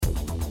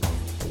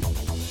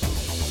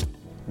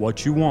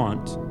what you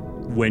want,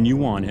 when you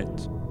want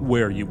it,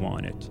 where you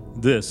want it.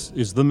 This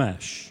is The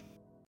Mesh.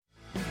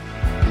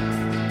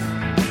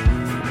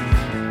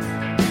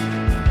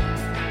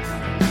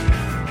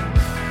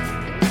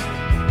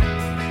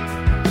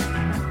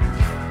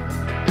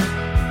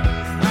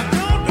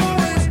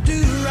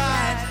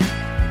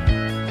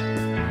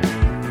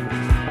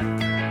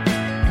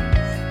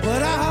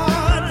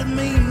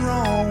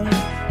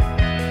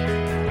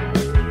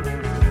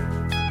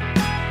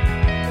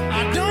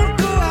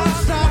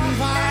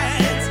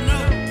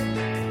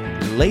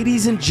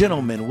 Ladies and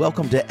gentlemen,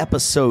 welcome to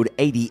episode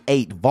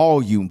 88,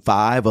 volume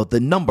 5 of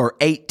the number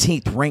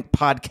 18th ranked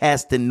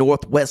podcast in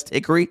Northwest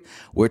Hickory.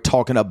 We're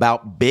talking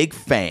about Big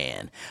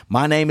Fan.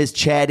 My name is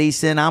Chad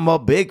Easton. I'm a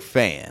big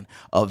fan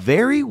of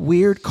very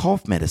weird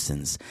cough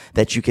medicines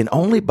that you can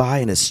only buy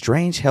in a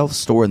strange health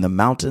store in the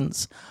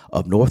mountains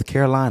of North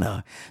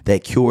Carolina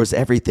that cures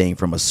everything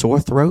from a sore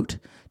throat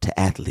to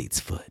athlete's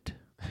foot,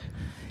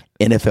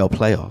 NFL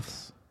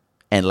playoffs,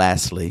 and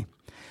lastly,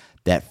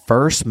 that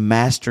first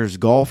Masters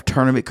golf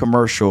tournament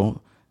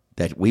commercial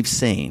that we've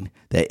seen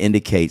that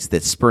indicates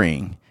that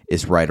spring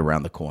is right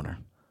around the corner.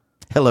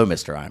 Hello,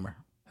 Mr. Eimer.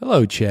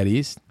 Hello,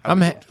 Chetties. I'm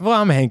Hank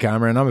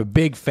Eimer, and I'm a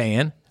big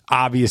fan,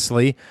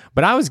 obviously.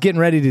 But I was getting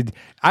ready to.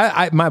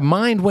 My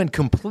mind went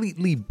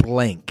completely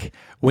blank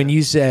when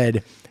you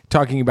said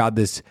talking about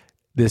this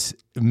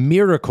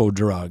miracle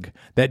drug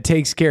that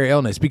takes care of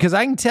illness. Because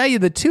I can tell you,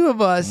 the two of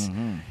us,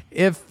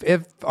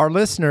 if our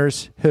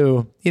listeners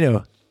who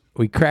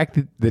we cracked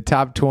the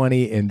top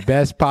 20 in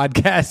best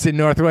podcasts in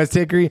Northwest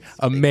Hickory.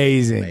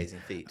 Amazing.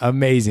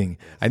 Amazing.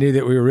 I knew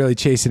that we were really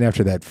chasing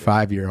after that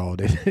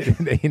 5-year-old, at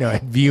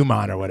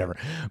Viewmont or whatever.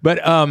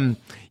 But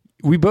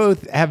we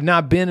both have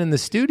not been in the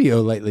studio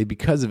lately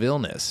because of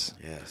illness.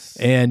 Yes.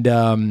 And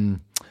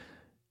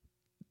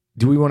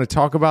do we want to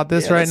talk about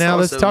this right now?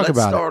 Let's talk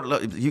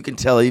about it. You can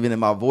tell even in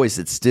my voice,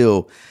 it's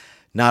still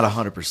not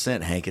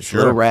 100%, Hank. It's a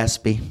little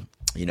raspy.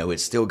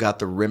 It's still got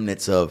the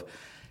remnants of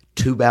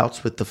 2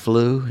 bouts with the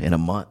flu in a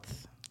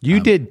month. You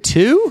did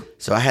 2?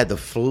 So I had the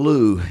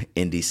flu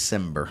in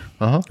December,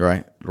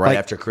 right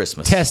after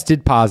Christmas.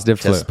 Tested positive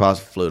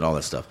flu and all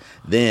that stuff.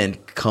 Then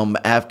come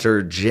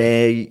after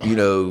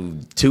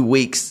 2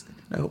 weeks.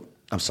 No,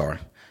 I'm sorry.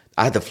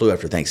 I had the flu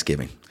after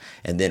Thanksgiving.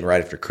 And then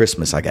right after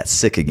Christmas, I got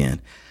sick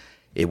again.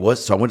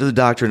 So I went to the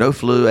doctor, no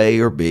flu A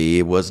or B.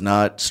 It was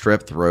not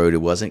strep throat. It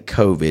wasn't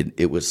COVID.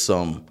 It was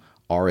some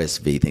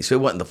RSV thing. So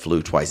it wasn't the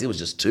flu twice. It was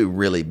just 2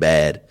 really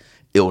bad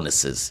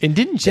illnesses. And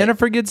didn't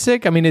Jennifer get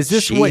sick? I mean, is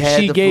this what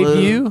she gave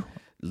you?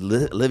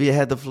 Olivia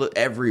had the flu.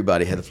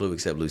 Everybody had the flu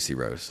except Lucy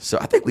Rose. So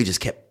I think we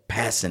just kept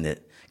passing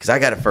it because I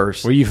got it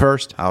first. Were you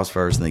first? I was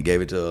first, and then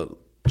gave it to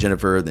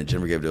Jennifer. Then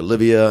Jennifer gave it to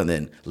Olivia, and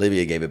then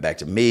Olivia gave it back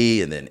to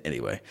me. And then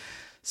anyway,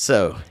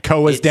 so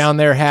Co was down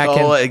there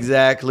hacking. Oh,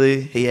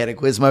 exactly. He had to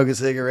quit smoking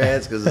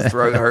cigarettes because his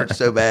throat hurt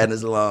so bad in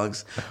his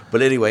lungs.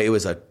 But anyway, it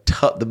was a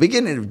tough. The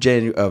beginning of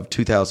January of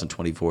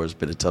 2024 has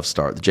been a tough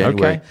start. The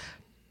January. Okay.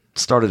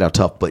 Started out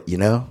tough, but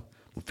we're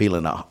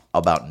feeling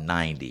about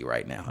 90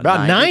 right now.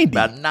 About 90?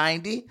 About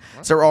 90.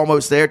 So we're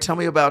almost there. Tell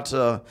me about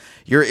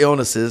your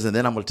illnesses, and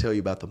then I'm going to tell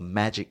you about the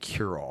magic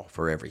cure-all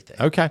for everything.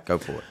 Okay. Go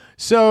for it.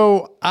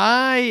 So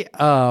I,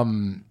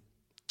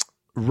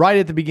 right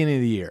at the beginning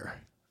of the year,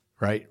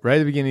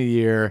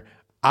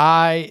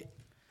 I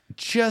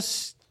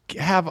just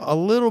have a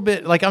little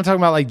bit, like I'm talking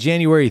about like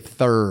January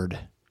 3rd,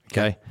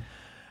 okay?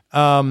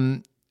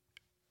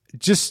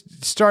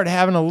 Just start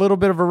having a little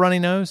bit of a runny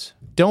nose.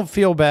 Don't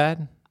feel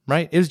bad,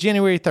 right? It was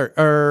January 3rd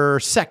or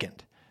 2nd.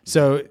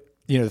 So,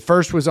 the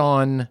first was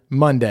on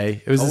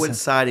Monday. It was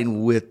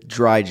coinciding with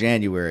dry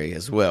January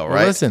as well,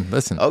 right? Listen.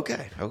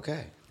 Okay.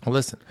 Well,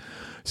 listen.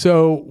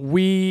 So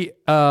we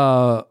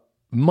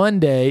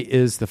Monday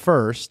is the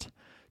 1st.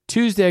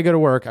 Tuesday I go to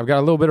work. I've got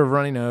a little bit of a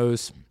runny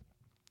nose.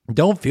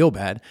 Don't feel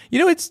bad.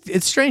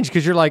 It's strange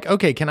because you're like,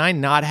 okay, can I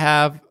not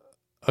have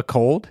a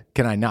cold?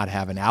 Can I not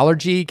have an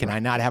allergy? Can I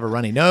not have a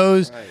runny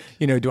nose?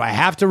 Right. Do I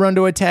have to run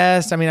to a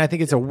test? I mean, I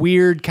think it's a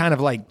weird kind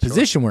of like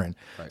position we're in.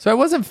 Right. So I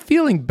wasn't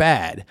feeling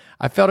bad.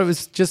 I felt it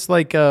was just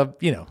like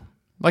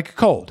like a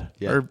cold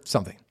or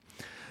something.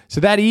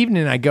 So that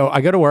evening I go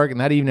to work, and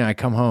that evening I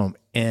come home,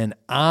 and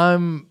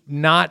I'm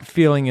not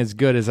feeling as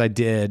good as I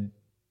did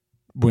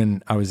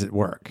when I was at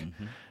work.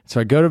 Mm-hmm.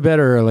 So I go to bed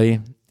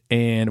early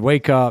and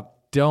wake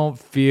up, don't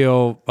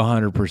feel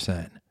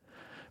 100%.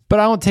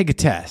 But I don't take a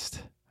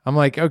test. I'm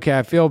like, okay,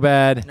 I feel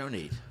bad. No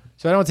need.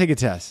 So I don't take a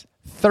test.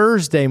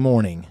 Thursday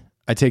morning,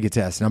 I take a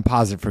test, and I'm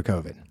positive for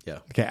COVID. Yeah.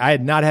 Okay, I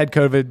had not had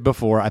COVID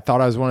before. I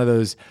thought I was one of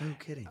those. No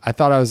kidding. I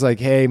thought I was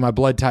like, hey, my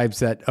blood type's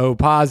that O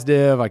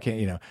positive. I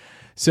can't,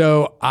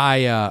 So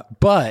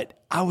but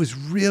I was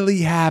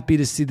really happy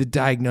to see the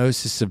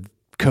diagnosis of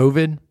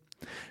COVID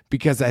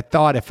because I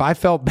thought if I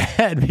felt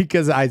bad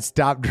because I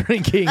stopped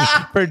drinking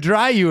for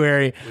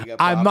Dryuary,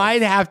 I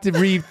might have to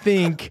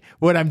rethink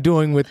what I'm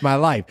doing with my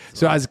life.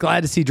 So I was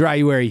glad to see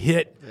Dryuary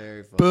hit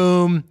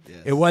boom.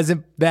 It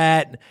wasn't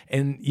that.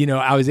 And,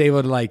 I was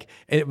able to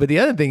but the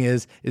other thing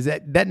is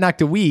that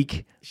knocked a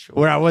week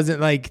where I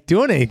wasn't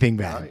doing anything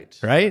bad.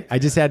 Right? I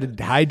just had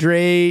to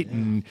hydrate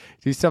and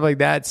do stuff like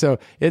that. So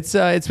it's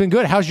been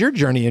good. How's your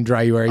journey in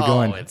Dryuary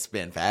going? Oh, it's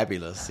been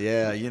fabulous.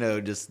 Yeah.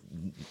 Just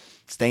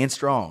staying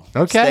strong.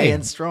 Okay.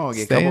 Staying strong.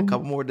 A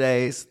couple more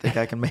days. Think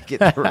I can make it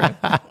through.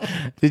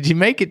 Did you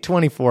make it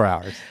 24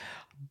 hours?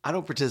 I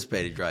don't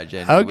participate in Dry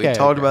January. Okay, We've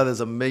talked about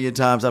this a million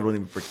times. I don't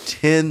even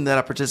pretend that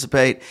I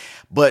participate.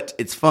 But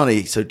it's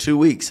funny. So 2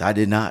 weeks, I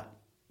did not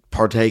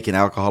partake in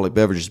alcoholic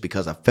beverages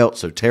because I felt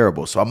so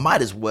terrible. So I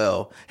might as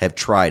well have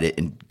tried it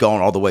and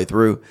gone all the way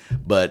through.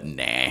 But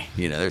nah,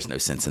 there's no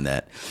sense in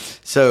that.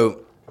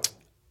 So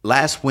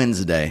last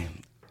Wednesday,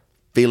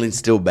 feeling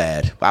still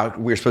bad.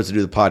 We were supposed to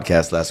do the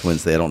podcast last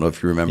Wednesday. I don't know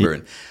if you remember.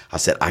 And I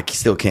said, I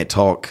still can't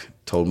talk.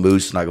 Told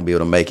Moose, not going to be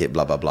able to make it,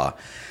 blah, blah, blah.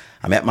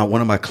 I met one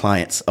of my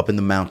clients up in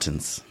the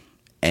mountains,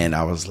 and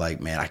I was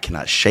like, man, I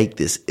cannot shake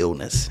this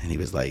illness. And he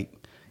was like,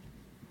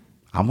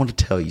 I want to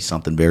tell you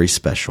something very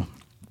special,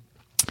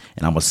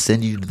 and I'm going to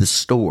send you to the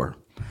store.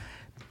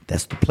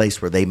 That's the place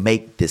where they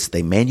make this.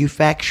 They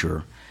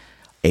manufacture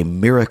a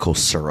miracle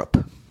syrup,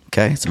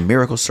 okay? It's a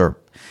miracle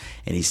syrup.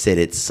 And he said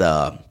it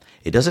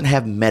doesn't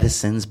have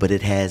medicines, but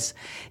it has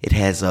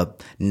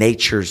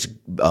nature's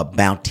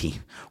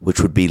bounty, which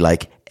would be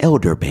like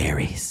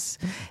elderberries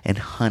and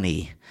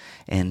honey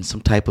and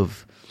some type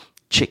of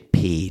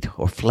chickpea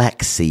or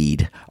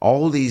flaxseed,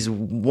 all these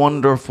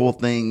wonderful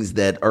things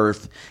that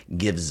earth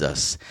gives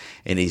us.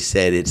 And he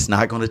said it's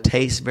not going to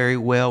taste very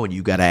well, and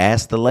you got to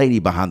ask the lady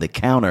behind the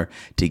counter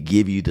to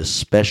give you the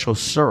special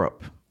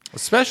syrup. A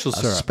special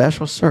syrup. A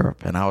special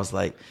syrup. And I was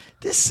like,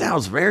 this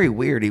sounds very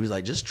weird. He was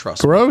like, just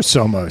trust me. Gross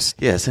almost.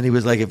 Yes, and he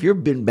was like, if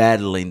you've been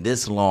battling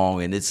this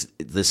long and it's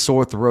the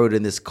sore throat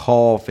and this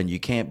cough and you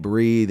can't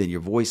breathe and your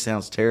voice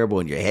sounds terrible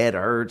and your head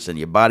hurts and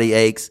your body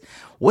aches,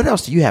 what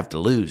else do you have to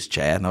lose,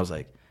 Chad? And I was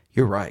like,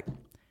 you're right.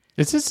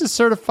 Is this a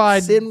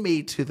certified... Send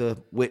me to the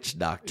witch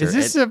doctor. Is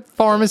this a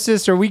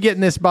pharmacist, or are we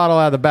getting this bottle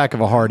out of the back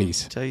of a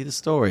Hardee's? Tell you the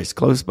story. It's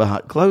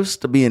close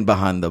to being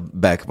behind the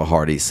back of a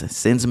Hardee's.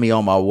 Sends me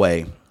on my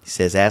way. He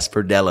says, ask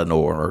for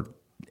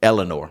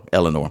Eleanor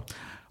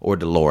or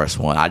Dolores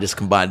one. I just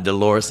combined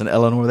Dolores and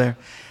Eleanor there.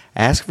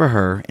 Ask for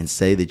her and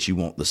say that you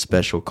want the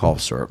special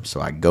cough syrup.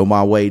 So I go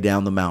my way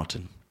down the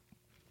mountain,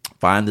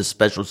 find the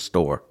special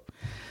store,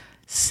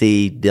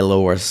 see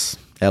Dolores,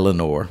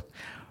 Eleanor,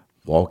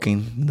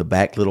 walking in the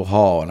back little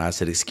hall. And I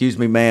said, excuse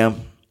me, ma'am.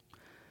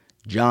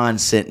 John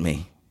sent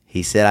me.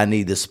 He said, I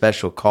need the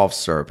special cough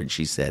syrup. And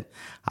she said,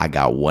 I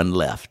got one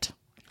left.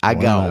 I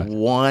got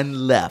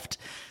one left.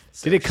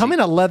 So did it come in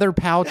a leather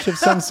pouch of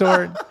some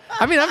sort?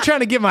 I mean, I'm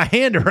trying to get my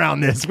hand around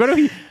this. What do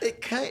we?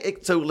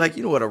 So,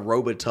 you know what a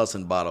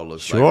Robitussin bottle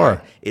looks like? Sure.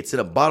 Right? It's in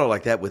a bottle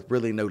like that with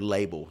really no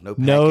label, no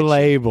packaging. No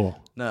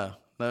label. No.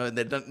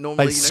 They don't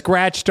normally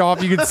scratched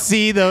off. You could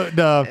see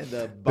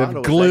the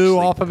glue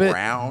off of it.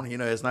 Brown,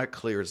 it's not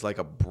clear. It's like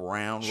a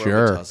brown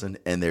Robitussin,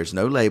 and there's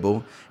no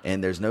label,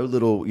 and there's no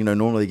little.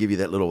 Normally they give you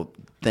that little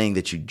thing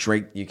that you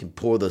drink. You can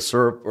pour the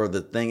syrup or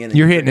the thing in.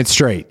 You're hitting it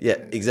straight. Yeah,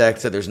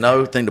 exactly. So there's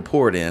no thing to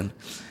pour it in.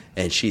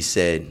 And she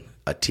said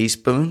a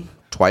teaspoon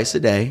twice a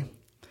day,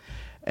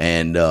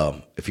 and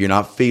if you're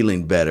not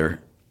feeling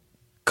better,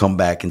 come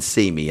back and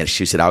see me. And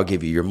she said, I'll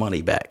give you your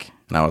money back.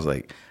 And I was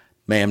like,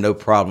 ma'am, no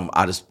problem.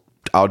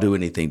 I'll do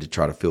anything to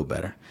try to feel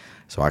better.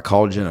 So I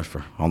called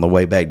Jennifer on the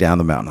way back down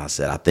the mountain. I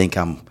said, I think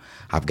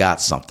I've got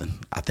something.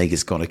 I think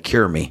it's going to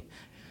cure me.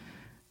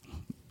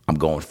 I'm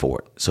going for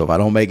it. So if I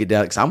don't make it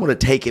down, because I'm going to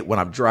take it when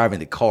I'm driving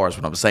the cars,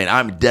 when I'm saying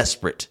I'm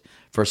desperate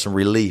for some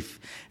relief.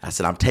 I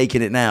said, I'm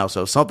taking it now.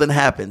 So if something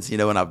happens,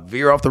 and I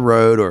veer off the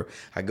road or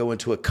I go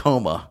into a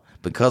coma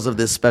because of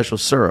this special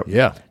syrup,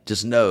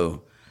 just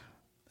know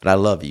that I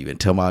love you, and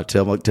tell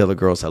the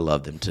girls I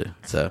love them too.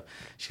 So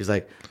she was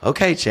like,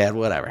 okay, Chad,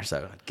 whatever.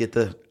 So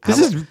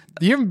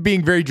you're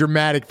being very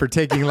dramatic for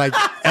taking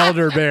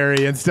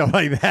elderberry and stuff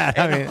like that.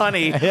 And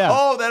honey. Yeah.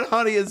 Oh, that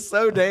honey is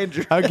so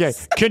dangerous. Okay.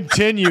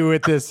 Continue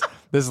with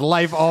this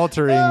life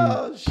altering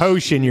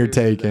potion you're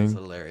taking. That's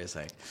hilarious.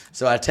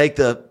 So I take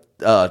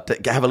I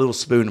have a little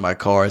spoon in my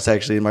car. It's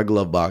actually in my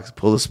glove box.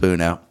 Pull the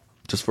spoon out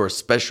just for a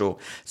special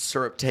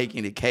syrup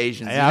taking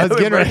occasions. Yeah, I was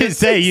getting ready to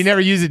say you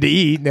never use it to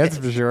eat. That's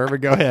for sure.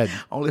 But go ahead.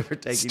 Only for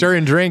taking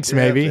stirring drinks,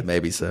 maybe.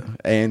 Maybe so.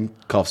 And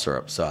cough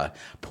syrup. So I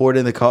poured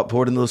in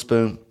the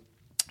spoon.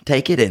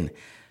 Take it, and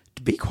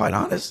to be quite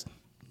honest,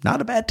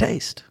 not a bad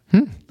taste.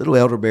 Little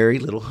elderberry,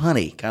 little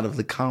honey, kind of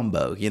the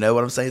combo. You know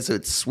what I'm saying? So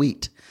it's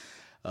sweet.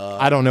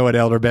 I don't know what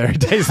elderberry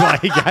tastes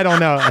like. I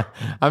don't know.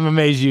 I'm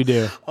amazed you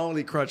do.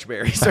 Only crunch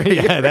berries.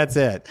 Yeah, that's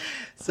it.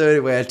 So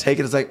anyway, I take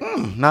it. It's like,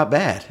 not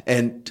bad.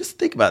 And just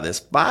think about this.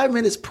 5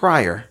 minutes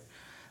prior,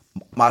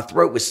 my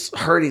throat was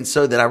hurting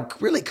so that I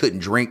really couldn't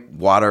drink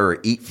water or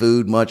eat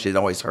food much. It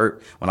always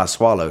hurt when I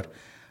swallowed.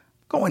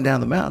 Going down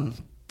the mountain,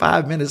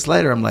 5 minutes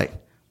later, I'm like,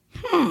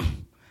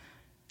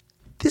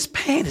 this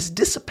pain is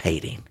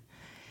dissipating.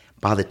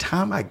 By the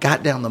time I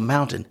got down the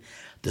mountain,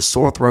 the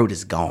sore throat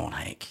is gone,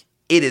 Hank.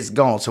 It is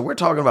gone. So we're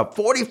talking about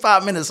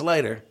 45 minutes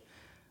later,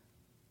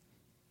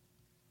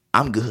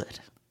 I'm good.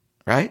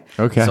 Right?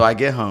 Okay. So I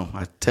get home.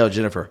 I tell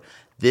Jennifer,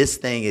 this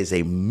thing is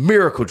a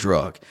miracle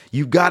drug.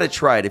 You got to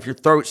try it. If your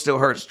throat still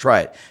hurts,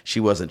 try it. She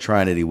wasn't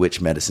trying any witch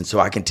medicine. So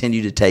I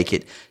continued to take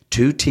it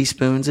 2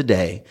 teaspoons a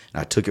day.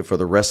 And I took it for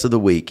the rest of the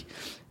week.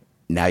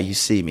 Now you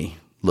see me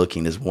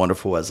looking as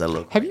wonderful as I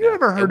look. Have you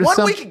ever heard and of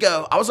 1 week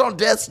ago, I was on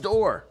death's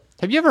door.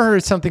 Have you ever heard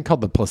of something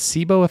called the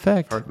placebo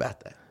effect? Heard about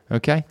that.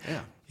 Okay.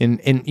 Yeah.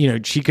 And you know,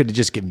 she could have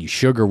just given you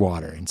sugar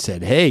water and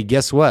said, "Hey,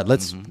 guess what?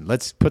 Let's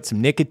put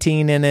some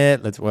nicotine in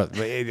it.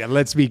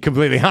 Let's be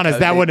completely honest.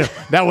 That wouldn't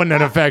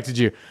have affected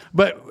you."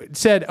 But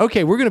said,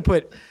 "Okay, we're going to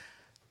put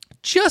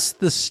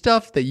just the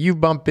stuff that you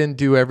bump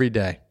into every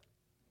day."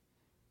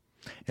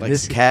 And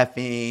Like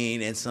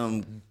caffeine and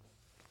some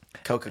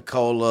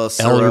Coca-Cola,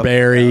 syrup,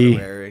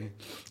 elderberry,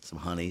 some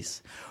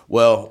honeys.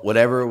 Well,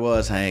 whatever it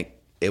was, Hank,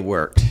 it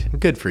worked.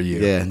 good for you.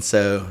 Yeah, and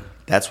so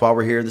that's why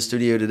we're here in the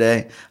studio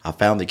today. I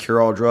found the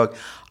cure-all drug.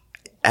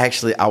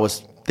 Actually, I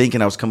was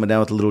thinking I was coming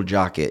down with a little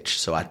jock itch,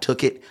 so I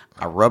took it.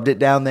 I rubbed it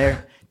down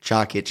there.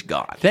 Jock itch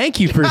gone. Thank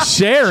you for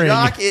sharing.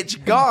 Jock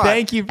itch gone.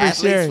 Thank you for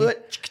Athlete's sharing.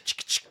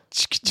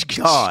 Foot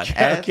gone.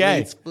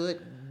 Okay. Athlete's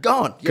foot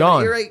gone. You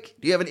Gone. have an earache?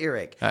 Do you have an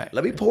earache? right.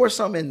 Let me pour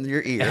some in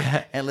your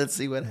ear and let's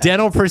see what happens.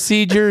 Dental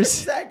procedures,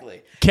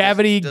 Exactly.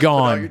 cavity Just put it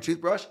gone. on your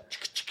toothbrush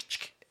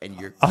and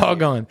you're all clear.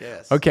 gone.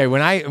 Yes. Okay,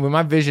 when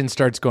my vision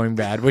starts going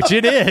bad, which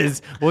it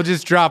is, we'll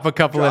just drop a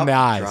couple in the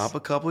eyes. Drop a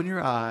couple in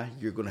your eye.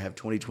 You're going to have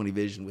 20/20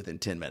 vision within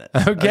 10 minutes.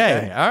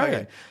 Okay, all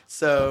right.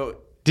 So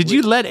Did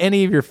you let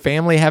any of your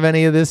family have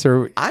any of this,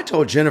 or I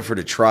told Jennifer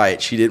to try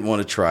it. She didn't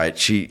want to try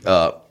it.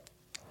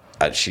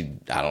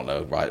 I don't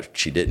know why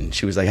she didn't.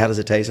 She was like, "How does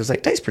it taste?" I was like,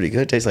 "It tastes pretty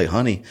good. It tastes like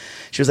honey."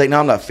 She was like, "No,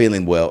 I'm not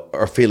feeling well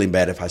or feeling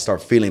bad. If I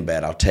start feeling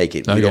bad, I'll take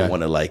it. We Okay. don't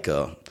want to like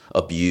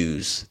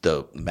abuse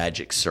the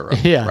magic syrup,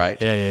 Yeah. right?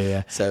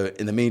 Yeah. So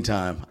in the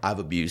meantime, I've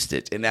abused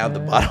it, and now the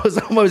bottle is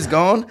almost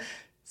gone.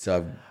 So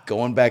I'm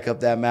going back up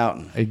that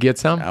mountain. you get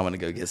some? I want to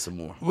go get some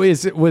more.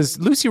 Was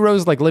Lucy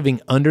Rose like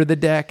living under the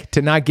deck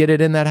to not get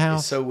it in that house?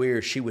 It's so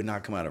weird. She would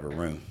not come out of her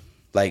room.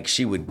 Like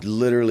she would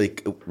literally,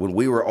 when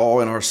we were all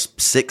in our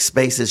sick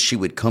spaces, she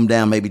would come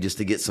down maybe just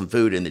to get some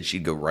food, and then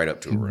she'd go right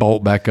up to her room.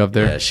 Bolt back up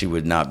there. Yeah, she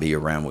would not be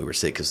around when we were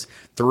sick because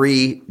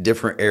 3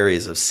 different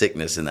areas of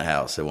sickness in the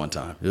house at one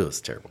time. It was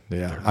terrible.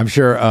 Yeah, I'm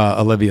sure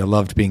Olivia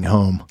loved being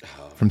home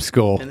from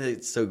school. And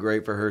it's so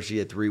great for her. She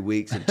had 3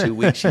 weeks. In 2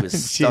 weeks, she was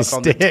She's stuck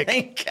on the sick.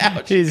 tank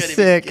couch. She's She couldn't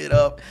sick. even get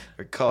up.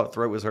 Her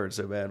throat was hurting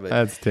so bad. But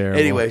That's terrible.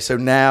 Anyway, so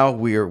now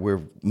we're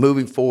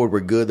moving forward. We're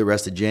good. The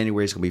rest of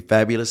January is going to be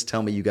fabulous.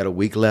 Tell me you got a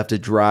week left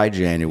of dry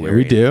January.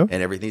 We do.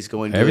 And everything's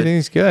going good.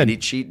 Everything's good. Any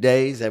cheat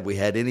days? Have we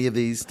had any of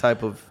these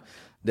type of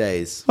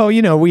days? Oh,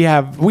 you know, we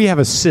have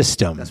a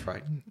system. That's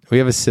right. We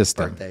have a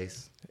system.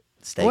 Birthdays.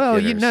 Steak Well,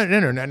 dinners. no.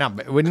 None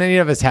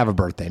of us have a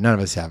birthday. None of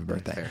us have a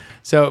birthday.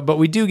 So, but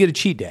we do get a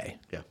cheat day.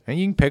 Yeah. And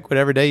you can pick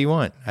whatever day you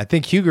want. I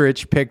think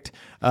Hugerich picked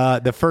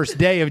the first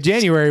day of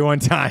January one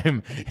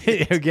time.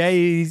 Okay,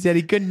 he said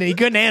he couldn't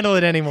handle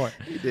it anymore.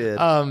 He did.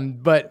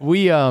 But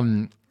we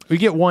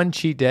get one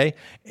cheat day,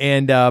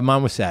 and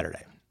mine was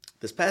Saturday.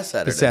 This past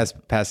Saturday.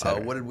 Past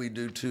Saturday. What did we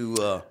do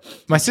to...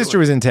 My sister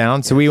was in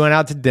town, so we went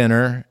out to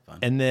dinner,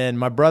 and then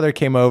my brother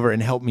came over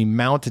and helped me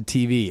mount a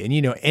TV. And,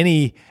 you know,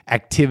 any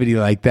activity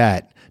like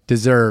that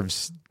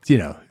deserves, you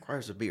know,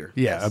 requires a beer.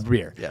 yeah, Yes. a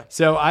beer. Yeah.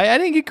 So I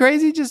didn't get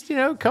crazy, just, you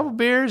know, a couple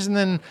beers, and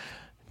then,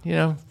 you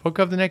know, woke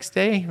up the next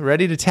day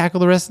ready to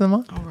tackle the rest of the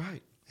month. All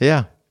right.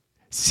 Yeah.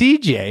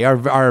 CJ,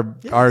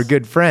 our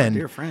good friend.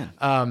 Dear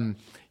friend.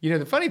 You know,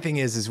 the funny thing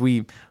is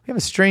we have a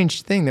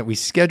strange thing that we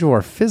schedule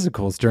our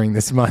physicals during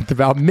this month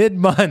about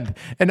mid-month,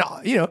 and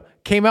you know,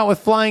 came out with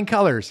flying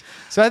colors.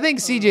 So I think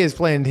CJ is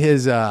playing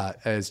his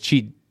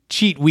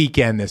cheat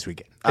weekend this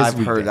weekend. I've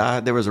heard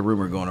there was a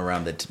rumor going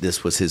around that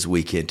this was his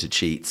weekend to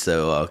cheat.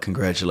 So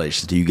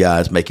congratulations to you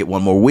guys. Make it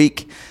one more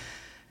week,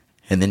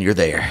 and then you're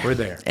there. We're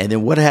there. And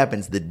then what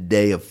happens the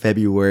day of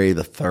February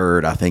the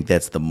 3rd? I think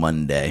that's the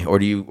Monday.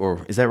 Or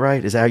is that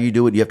right? Is that how you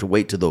do it? You have to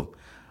wait till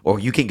or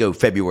you can go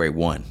February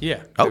 1.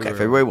 Yeah. Okay,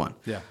 February 1.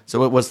 Yeah.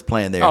 So what's the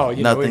plan there? Oh,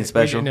 you know, nothing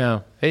special.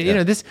 No, you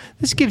know, this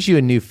gives you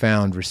a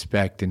newfound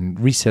respect and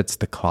resets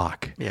the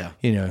clock. Yeah.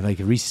 You know, like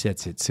it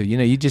resets it. So you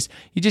know, you just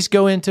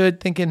go into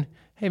it thinking,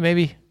 hey,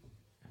 maybe,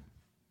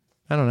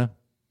 I don't know,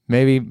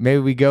 maybe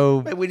we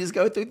go, Maybe we just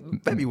go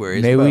through February.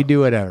 as maybe well. we do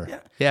whatever.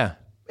 Yeah.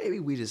 Maybe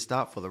we just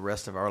stop for the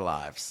rest of our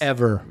lives.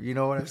 Ever. You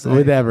know what I'm saying?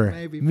 Whatever.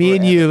 Maybe Me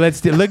and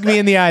forever. you, look me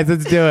in the eyes.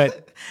 Let's do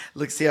it.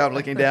 Look, see how I'm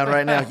looking down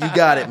right now? You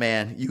got it,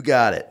 man. You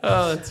got it.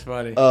 Oh, that's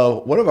funny.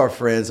 One of our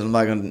friends, and I'm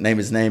not going to name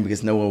his name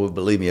because no one would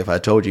believe me if I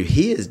told you,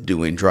 he is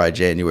doing dry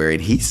January.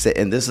 And he said,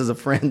 and this is a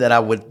friend that I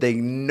would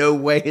think no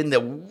way in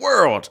the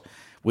world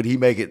would he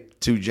make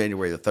it to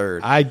January the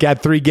 3rd. I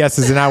got 3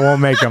 guesses and I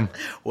won't make them.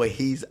 Well,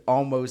 he's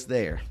almost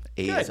there.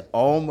 He Good. is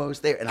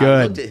almost there. And I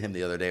Good. looked at him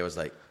the other day. I was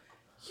like,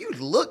 you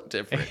look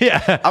different.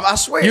 Yeah. I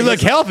swear. You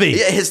look healthy.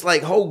 Yeah, his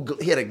like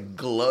he had a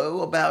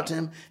glow about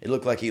him. It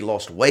looked like he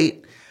lost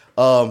weight.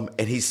 And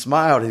he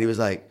smiled and he was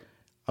like,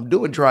 I'm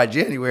doing dry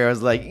January. I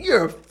was like,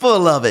 you're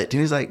full of it.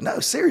 And he's like, no,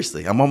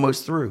 seriously, I'm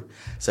almost through.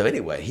 So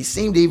anyway, he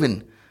seemed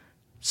even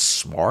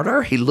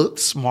smarter. He looked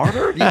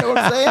smarter. You know what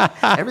I'm saying?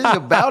 Everything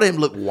about him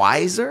looked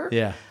wiser.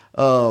 Yeah.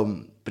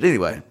 But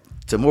anyway,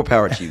 so more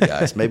power to you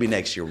guys. Maybe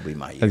next year will be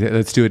my year. Okay,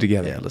 let's do it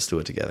together. Yeah, let's do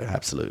it together.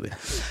 Absolutely.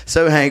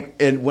 So, Hank,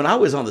 and when I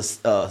was on this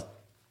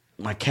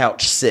my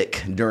couch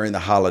sick during the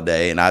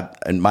holiday,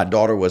 and my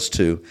daughter was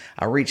too,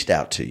 I reached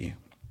out to you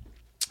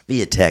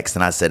via text,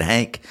 and I said,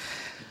 Hank,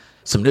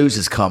 some news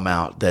has come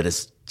out that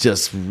is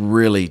just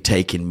really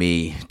taking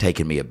me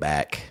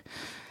aback.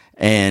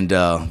 And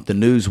the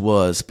news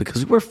was,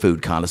 because we're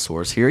food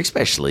connoisseurs here,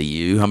 especially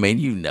you. I mean,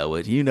 you know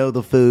it. You know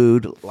the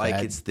food like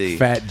Fat, it's the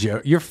fat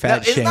joke. You're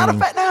fat It's not a shaming.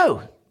 fat.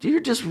 No,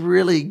 you're just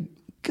really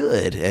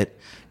good at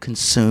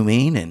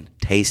consuming and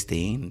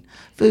tasting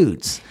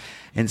foods.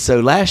 And so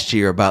last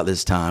year, about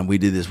this time, we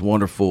did this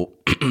wonderful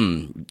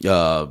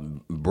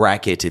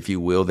bracket, if you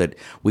will, that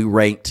we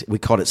ranked. We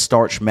called it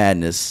Starch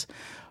Madness.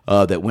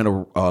 That went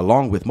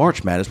along with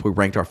March Madness. We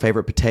ranked our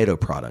favorite potato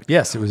product.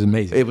 Yes, it was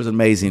amazing. It was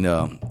amazing.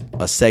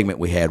 A segment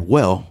we had.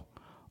 Well,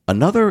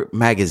 another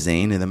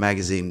magazine, and the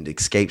magazine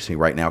escapes me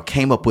right now,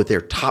 came up with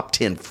their top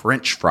 10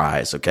 French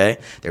fries. Okay,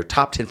 their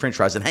top 10 French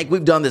fries. And Hank,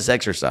 we've done this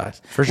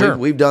exercise For sure.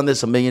 We've done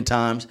this a million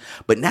times,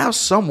 but now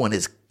someone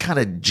is kind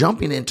of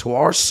jumping into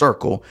our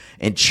circle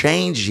and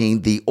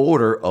changing the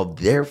order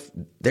of their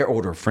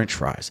order of French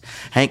fries.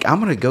 Hank, I'm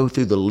going to go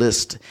through the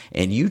list,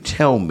 and you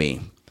tell me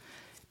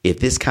if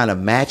this kind of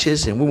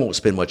matches, and we won't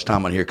spend much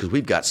time on here because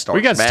we've got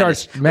Starch Madness.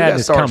 Starch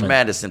Madness coming.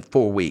 Madness in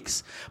 4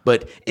 weeks.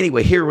 But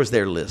anyway, here was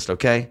their list,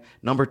 okay?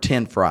 Number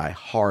 10 fry,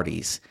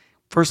 Hardee's.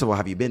 First of all,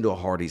 have you been to a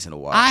Hardee's in a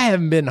while? I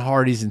haven't been to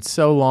Hardee's in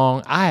so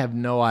long. I have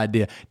no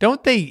idea.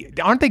 Aren't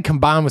they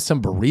combined with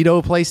some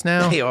burrito place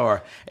now? They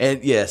are.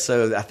 And yeah,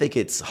 so I think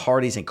it's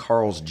Hardee's and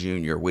Carl's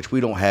Jr., which we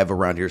don't have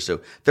around here,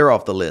 so they're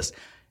off the list.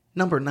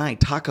 Number 9,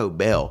 Taco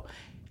Bell.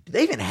 Do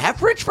they even have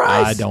French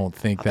fries? I don't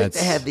think I think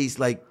they have these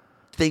like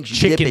things you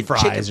Chicken dip in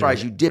fries chicken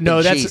fries. or- You dip No,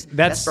 in that's- cheese.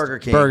 that's Burger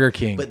King. Burger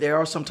King. But there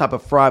are some type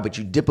of fry, but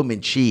you dip them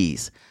in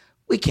cheese.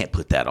 We can't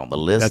put that on the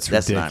list.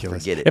 That's not.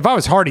 ridiculous. Forget it. If I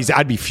was Hardee's,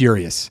 I'd be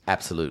furious.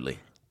 Absolutely.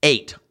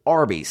 8,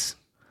 Arby's.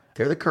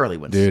 They're the curly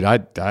ones. Dude,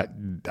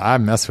 I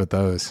mess with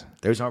those.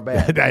 Those aren't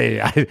bad.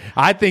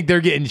 I think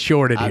they're getting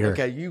shorted here.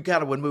 Okay, you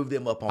kind of would move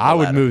them up on the I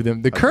would ladder. move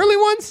them. The curly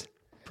ones?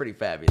 Pretty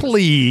fabulous.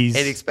 Please.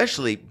 And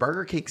especially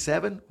Burger King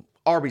 7,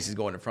 Arby's is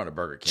going in front of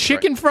Burger King.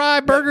 Chicken right? fry,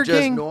 Burger Just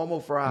King?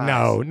 normal fries.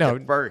 No. Yeah,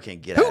 Burger King,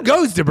 get Who out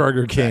goes to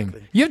Burger King?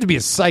 Exactly. You have to be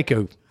a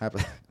psycho,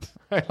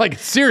 like a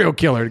serial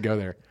killer to go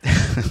there.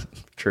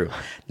 True.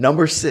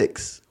 Number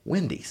 6,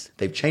 Wendy's.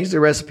 They've changed the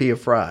recipe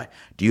of fry.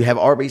 Do you have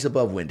Arby's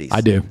above Wendy's?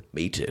 I do.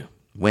 Me too.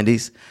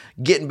 Wendy's,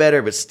 getting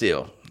better, but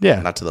still.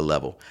 Yeah. Not to the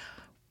level.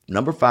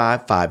 Number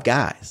 5, Five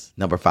Guys.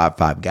 Number 5,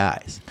 Five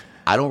Guys.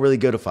 I don't really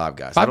go to Five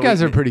Guys. I Five don't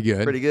Guys eat are pretty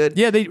good. Pretty good?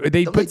 Yeah, they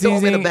They put throw 'em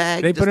in a seasoning.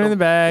 bag, They just put it in the don't-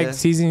 bag. yeah.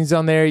 Seasonings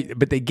on there,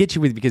 but they get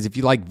you with because if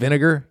you like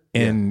vinegar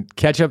and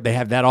ketchup, they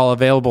have that all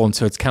available, and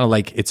so it's kind of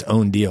like its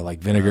own deal, like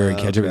vinegar and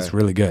ketchup. It's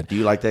really good. Do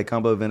you like that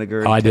combo, vinegar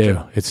and Oh, I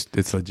ketchup? do.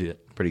 It's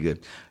legit. Pretty good.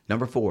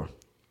 Number 4.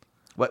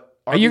 What?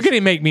 You're Arby's- going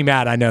to make me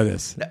mad. I know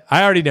this.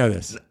 I already know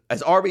this.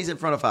 Is Arby's in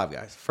front of Five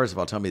Guys? First of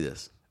all, tell me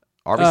this.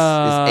 Arby's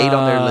is 8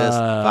 on their list.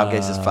 Five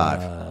Guys is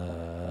 5.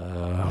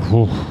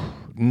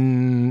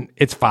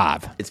 It's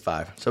 5. It's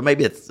 5. So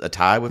maybe it's a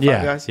tie with Yeah,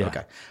 Five Guys? yeah.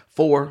 Okay.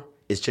 4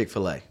 is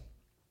Chick-fil-A.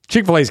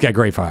 Chick-fil-A's got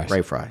great fries.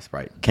 Great fries,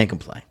 right. Can't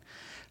complain.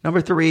 Number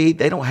 3,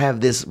 they don't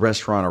have this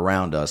restaurant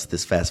around us,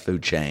 this fast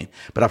food chain,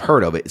 but I've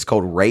heard of it. It's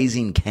called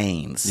Raising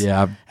Cane's.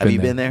 Yeah, Have you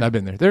been there? I've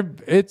been there.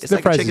 It's the like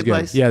a fries is chicken good.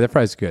 place? Yeah, the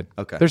fries is good.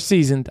 Okay. They're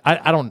seasoned.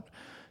 I don't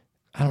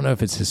know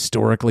if it's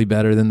historically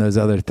better than those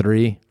other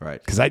 3.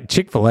 Right. Because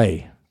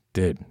Chick-fil-A,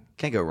 dude,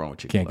 Can't go wrong with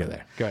Chick-fil-A. can't go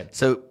there. Go ahead.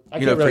 So, I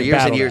you know, can't for really years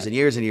and battle years that. and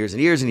years and years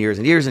and years and years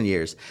and years and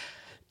years,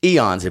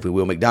 eons, if we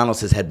will,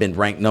 McDonald's had been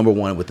ranked number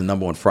 1 with the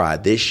number 1 fry.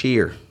 This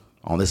year,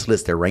 on this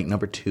list, they're ranked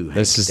number 2.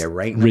 This is they're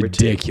ranked number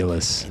 2.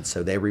 ridiculous. And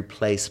so they're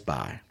replaced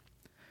by,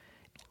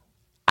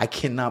 I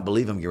cannot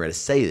believe I'm getting ready to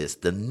say this,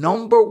 the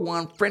number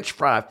 1 French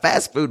fry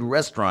fast food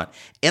restaurant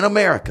in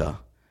America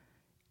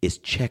is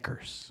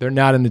Checkers. They're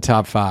not in the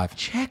top 5.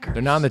 Checkers.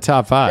 They're not in the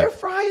top 5. Their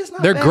fry is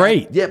not They're bad.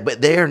 great. Yeah,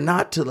 but they are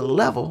not to the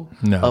level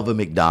No. of a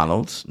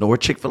McDonald's nor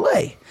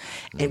Chick-fil-A.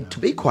 And to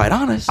be quite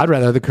honest, I'd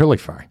rather have the curly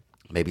fry.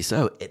 maybe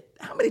so.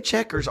 How many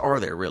Checkers are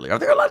there really? Are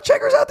there a lot of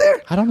Checkers out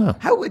there? I don't know.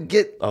 How would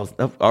get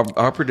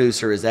our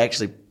producer is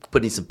actually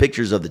putting some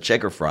pictures of the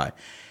Checker fry.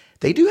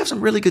 They do have some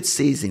really good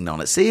seasoning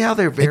on it. See how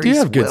they're very do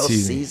have good well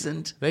seasoning.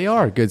 seasoned? They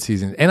are good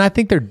seasoned. And I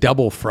think they're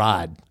double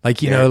fried.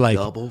 Like, you They're know, like,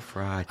 double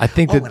fried. I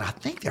think and that- I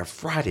think they're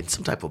fried in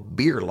some type of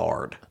beer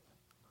lard.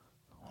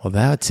 well,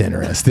 that's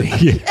interesting.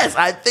 Yes,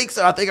 I think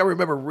so. I think I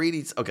remember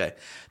reading. Okay,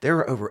 there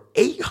are over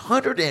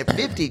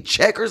 850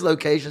 Checkers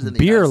locations in the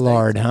Beer United States.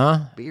 lard, huh?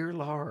 Beer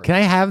lard. Can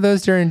I have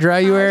those during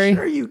Dryuary?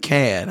 Sure you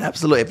can.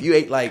 Absolutely. If you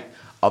ate like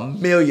a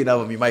million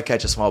of them, you might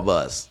catch a small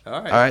buzz.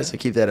 All right. So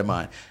keep that in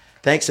mind.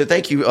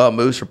 Thank you,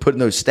 Moose, for putting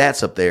those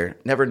stats up there.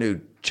 Never knew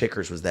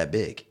Checkers was that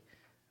big.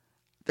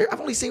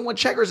 I've only seen one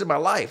Checkers in my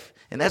life,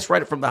 and that's right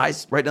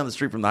down the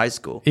street from the high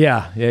school.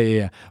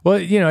 Yeah. Well,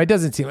 you know, it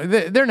doesn't seem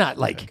like they're not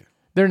like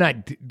They're not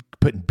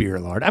putting beer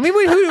lard. I mean,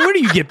 where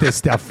do you get this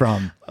stuff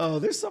from? Oh,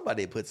 there's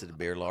somebody that puts it in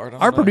beer lard. I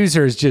don't Our know.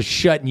 producer is just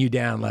shutting you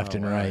down left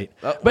and right.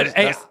 But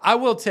hey, I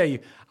will tell you,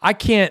 I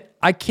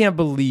can't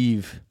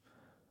believe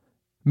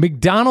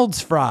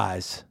McDonald's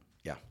fries.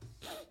 Yeah.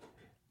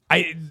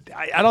 I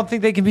don't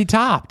think they can be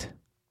topped.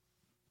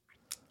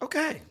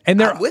 Okay. And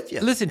they're I'm with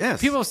you. Listen, Yes.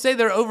 people say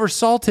they're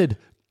oversalted.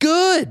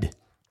 Good.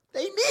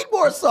 They need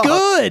more salt.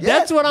 Good. Yes,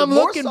 That's what the I'm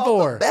more looking salt,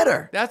 for. the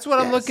better. That's what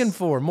I'm Yes. looking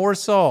for. More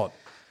salt.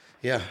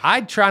 Yeah.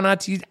 I try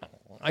not to use.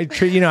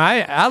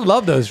 I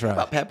love those fries.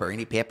 About pepper.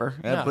 Any pepper?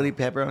 No. Put any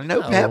pepper on?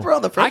 No pepper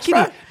on the French I can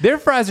fry? eat, their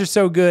fries are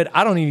so good.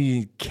 I don't even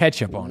need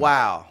ketchup on them.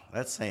 Wow.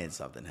 That's saying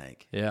something,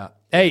 Hank. Yeah.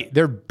 Hey,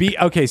 they're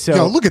okay. So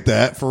Yo, look at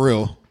that for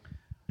real.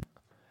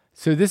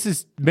 So this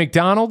is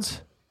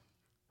McDonald's.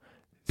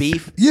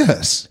 Beef.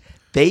 Yes.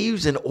 They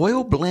use an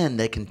oil blend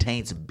that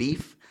contains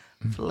beef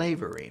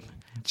flavoring.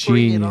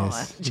 Bring it on.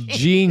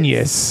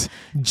 Genius.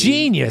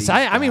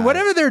 I mean,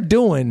 whatever they're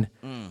doing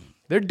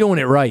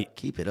it right.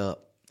 Keep it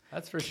up.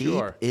 That's for Keep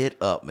sure. it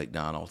up,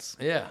 McDonald's.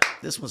 Yeah.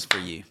 This one's for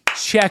you.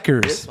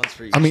 Checkers. This one's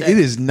for you. I mean, Check. it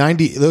is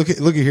 90. Look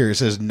at here. It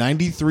says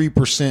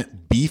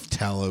 93% beef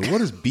tallow.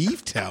 What is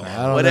beef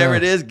tallow? Whatever know.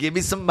 it is, give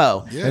me some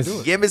mo. Yeah, do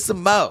it. Give me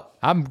some mo.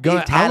 I'm gonna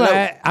Beef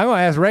tallow.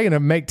 ask Reagan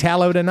to make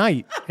tallow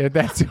tonight. If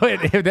that's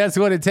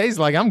what it tastes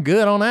like, I'm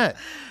good on that.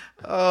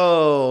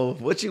 Oh,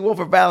 what you want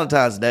for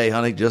Valentine's Day,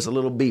 honey? Just a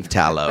little beef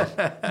tallow.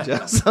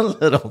 Just a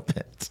little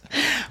bit.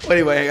 Well,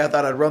 anyway, I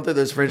thought I'd run through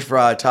this French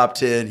fry top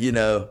 10. You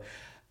know,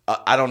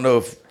 I don't know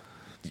if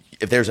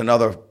there's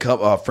another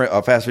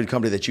fast food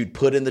company that you'd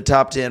put in the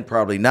top 10.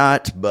 Probably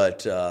not, but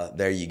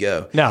there you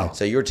go. No.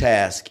 So your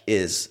task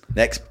is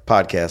next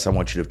podcast, I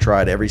want you to have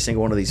tried every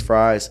single one of these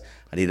fries.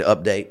 I need an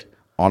update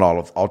on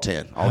all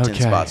 10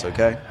 spots,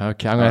 okay?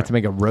 Okay, I'm gonna have to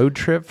make a road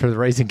trip for the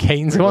Raising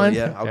Cane's one.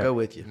 Yeah, I'll go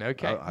with you.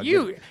 Okay. I'll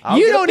You get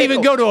a don't even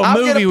pickle. go to a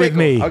I'll get movie with pickle.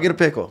 me. I'll get a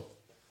pickle.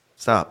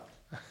 Stop.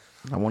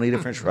 I won't eat a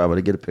French fry, but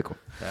I get a pickle.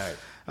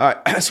 All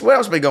right. So what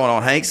else been going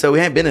on, Hank? So we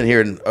haven't been in here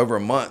in over a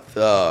month.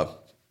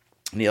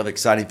 Any other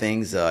exciting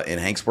things in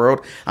Hank's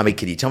world? I mean,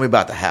 can you tell me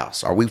about the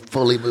house? Are we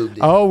fully moved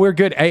in? Oh, we're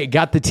good. Hey,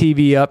 got the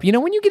TV up. You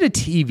know, when you get a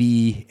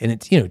TV, and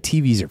it's,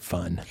 TVs are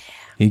fun.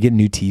 You get a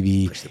new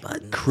TV,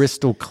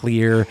 crystal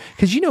clear.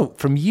 Because,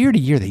 from year to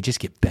year, they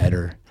just get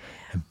better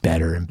and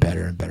better and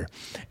better and better.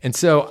 And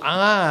so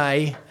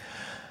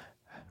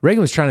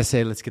Reagan was trying to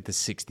say, let's get the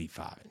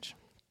 65-inch.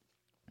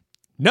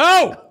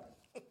 No,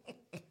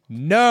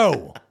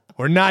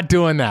 we're not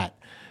doing that.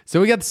 So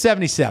we got the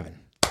 77,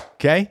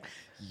 okay?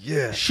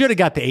 Yeah. Should have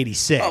got the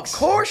 86. Of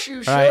course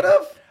you should Right.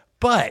 have.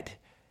 But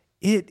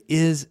it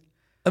is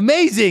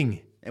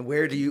amazing. And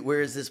where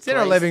is this It's in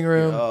our living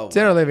room. Oh, It's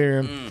in our living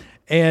room.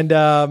 And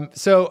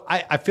so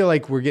I feel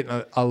like we're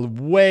getting a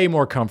way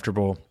more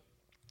comfortable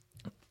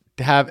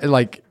to have,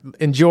 like,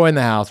 enjoying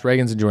the house.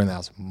 Reagan's enjoying the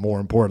house, more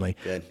importantly.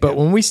 Good. But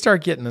when we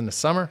start getting in the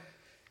summer,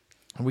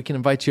 we can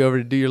invite you over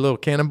to do your little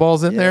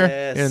cannonballs in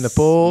there in the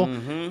pool.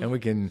 And we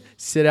can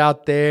sit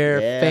out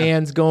there, Yeah.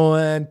 fans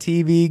going,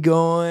 TV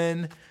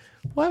going.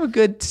 We'll have a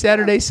good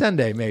Saturday,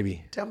 Sunday,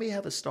 maybe. Tell me how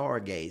the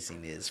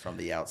stargazing is from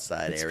the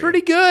outside It's area.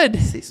 pretty good.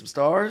 See some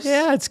stars?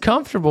 Yeah, it's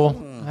comfortable.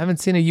 I haven't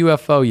seen a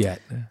UFO yet.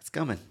 It's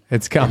coming.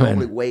 It's They coming.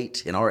 normally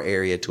wait in our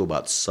area till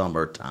about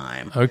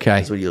summertime. Okay.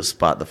 That's when you'll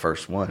spot the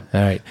first one.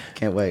 All right.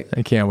 Can't wait.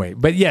 I can't wait.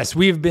 But yes,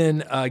 we've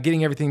been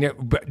getting everything there.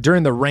 But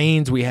during the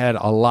rains, we had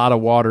a lot of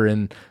water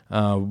in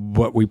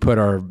what we put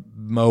our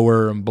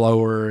mower and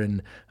blower,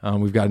 and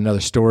we've got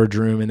another storage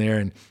room in there,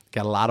 and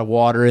got a lot of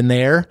water in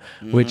there,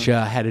 which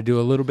had to do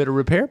a little bit of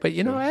repair. But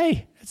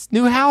hey, it's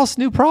new house,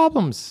 new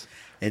problems.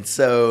 And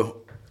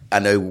so I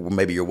know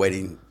maybe you're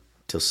waiting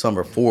till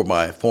summer for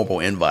my formal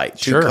invite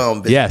Sure. to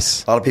come visit.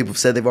 Yes. A lot of people have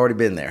said they've already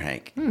been there,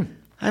 Hank.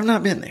 I've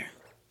not been there.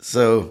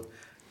 So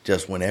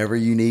just whenever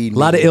you need A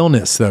lot of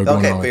illness though going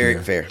on. Okay, with very you.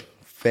 fair.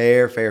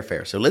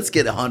 So let's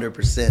get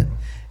 100%,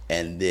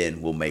 and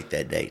then we'll make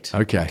that date.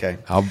 Okay.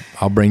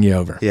 I'll bring you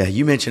over. Yeah,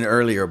 you mentioned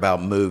earlier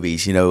about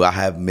movies. I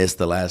have missed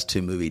the last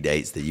 2 movie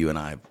dates that you and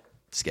I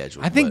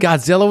scheduled. I think but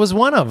Godzilla was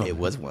one of them. it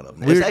was one of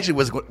them. It actually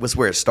was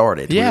where it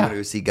started. Yeah. We were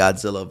going to see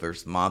Godzilla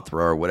versus Mothra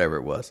or whatever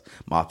it was.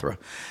 Mothra.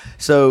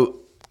 So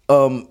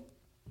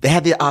they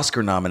had the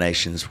Oscar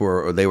nominations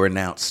they were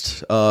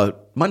announced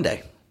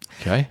Monday.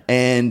 Okay.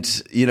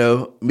 And,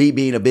 me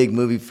being a big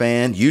movie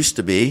fan, used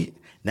to be,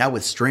 now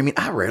with streaming,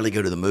 I rarely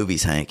go to the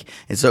movies, Hank.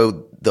 And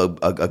so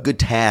a good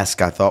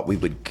task I thought we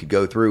could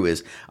go through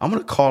is I'm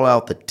going to call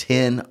out the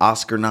 10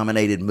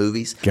 Oscar-nominated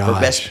movies for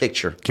Gosh. Best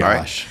Picture. All right?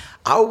 Gosh.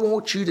 I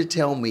want you to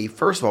tell me,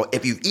 first of all,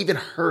 if you've even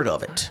heard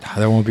of it.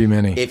 There won't be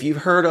many. If you've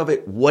heard of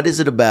it, what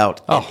is it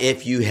about? Oh. And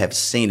if you have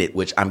seen it,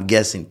 which I'm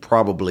guessing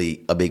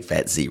probably a big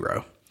fat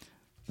zero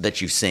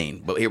that you've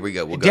seen. But here we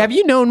go. We'll go. Have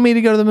you known me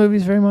to go to the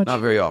movies very much? Not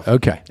very often.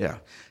 Okay. Yeah.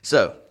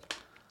 So,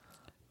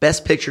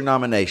 Best Picture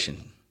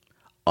nomination,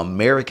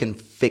 American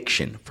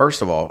Fiction.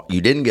 First of all,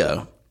 you didn't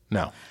go.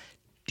 No.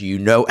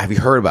 Have you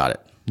heard about it?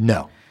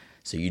 No.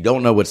 So you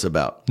don't know what it's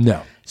about.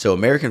 No. So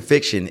American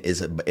Fiction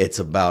it's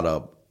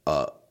about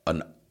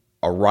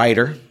a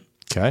writer,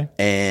 Okay.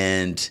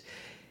 and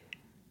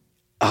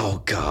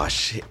Oh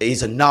gosh,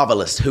 he's a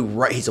novelist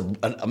he's an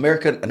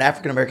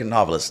African American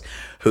novelist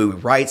who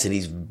writes, and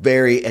he's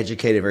very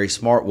educated, very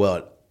smart.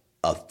 Well,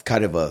 a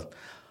kind of a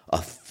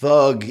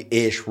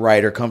thug-ish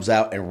writer comes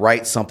out and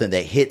writes something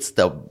that hits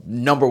the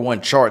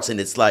 #1 charts, and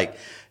it's like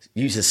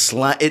uses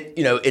slang.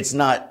 It's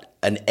not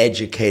an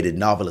educated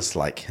novelist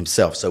like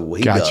himself. So what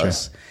he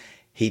does,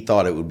 he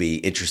thought it would be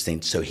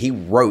interesting. So he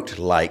wrote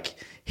like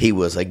he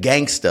was a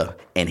gangster,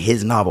 and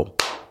his novel,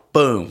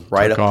 boom,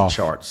 right Took up off. the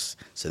charts.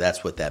 So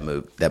that's what that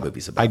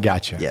movie's about. I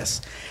gotcha.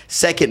 Yes.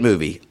 Second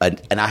movie,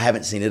 and I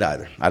haven't seen it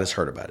either. I just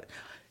heard about it.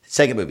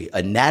 Second movie,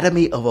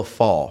 Anatomy of a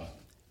Fall.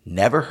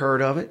 Never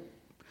heard of it.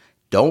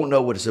 Don't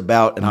know what it's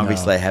about, and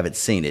obviously I haven't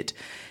seen it.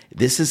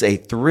 This is a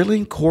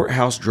thrilling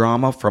courthouse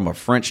drama from a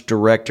French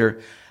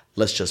director.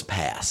 Let's just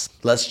pass.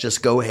 Let's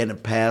just go ahead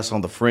and pass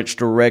on the French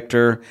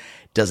director.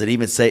 Does it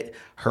even say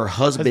her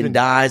husband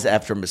dies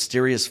after a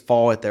mysterious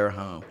fall at their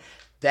home?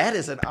 That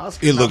is an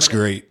Oscar. It looks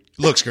great.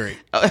 Looks great.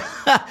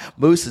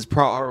 Moose is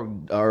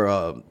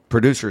our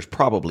producer's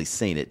probably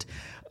seen it.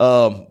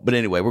 But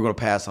anyway, we're going to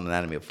pass on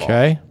Anatomy of a Fall.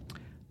 Okay.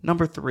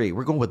 Number 3,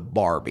 we're going with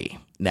Barbie.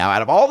 Now,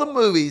 out of all the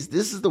movies,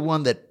 this is the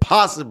one that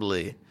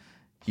possibly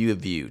you have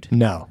viewed.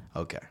 No.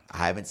 Okay.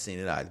 I haven't seen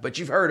it either, but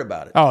you've heard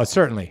about it. Oh,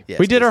 certainly. Yes,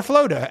 we did yes. our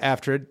float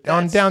after it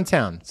on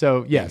downtown.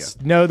 So, yes,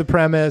 know the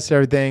premise,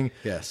 everything.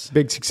 Yes.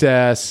 Big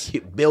success.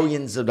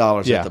 Billions of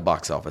dollars Yeah. at the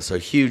box office. So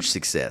huge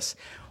success.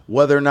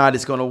 Whether or not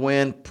it's going to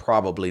win,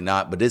 probably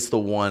not, but it's the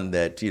one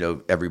that,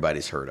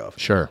 everybody's heard of.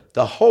 Sure.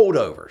 The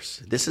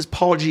Holdovers. This is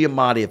Paul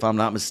Giamatti, if I'm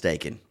not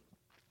mistaken.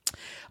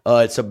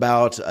 It's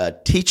about a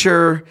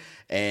teacher,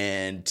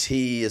 and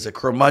he is a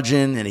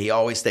curmudgeon, and he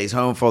always stays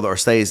home for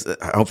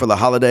the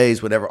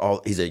holidays, whatever.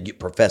 He's a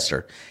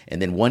professor,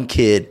 and then one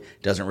kid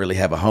doesn't really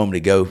have a home to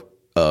go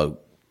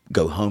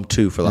home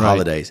to for the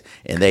holidays,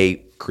 and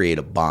they create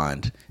a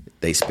bond.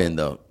 They spend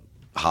the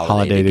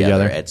holiday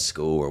together at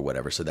school or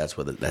whatever. So that's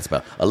what that's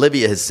about.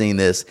 Olivia has seen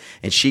this,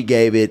 and she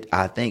gave it,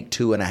 I think,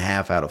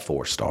 2.5 out of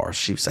 4 stars.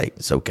 She said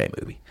it's okay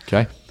movie.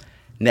 Okay.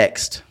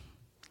 Next,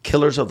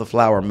 Killers of the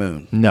Flower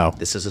Moon. No.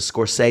 This is a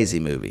Scorsese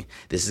movie.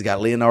 This has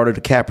got Leonardo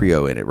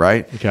DiCaprio in it,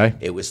 right? Okay.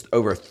 It was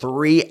over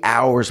 3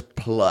 hours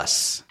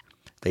plus.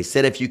 They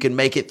said if you can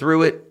make it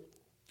through it,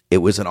 it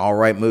was an all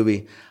right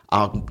movie.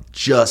 I'm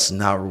just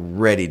not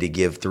ready to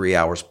give 3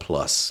 hours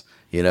plus,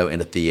 in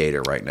a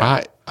theater right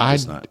now. I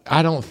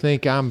don't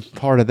think I'm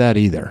part of that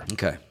either.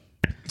 Okay.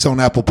 It's on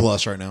Apple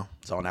Plus right now.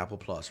 It's on Apple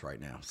Plus right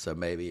now. So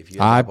maybe if you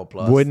have I Apple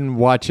Plus. wouldn't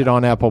watch it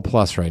on Apple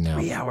Plus right now.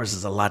 3 hours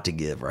is a lot to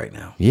give right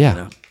now.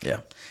 Yeah.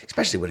 Yeah.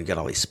 Especially when you got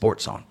all these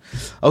sports on.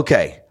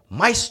 Okay.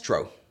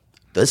 Maestro.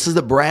 This is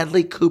the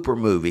Bradley Cooper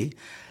movie.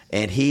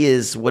 And he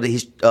is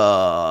Leonard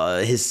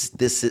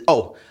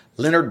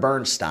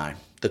Bernstein,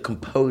 the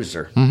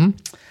composer.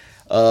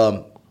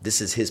 Mm-hmm. This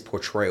is his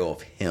portrayal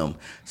of him.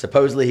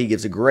 Supposedly he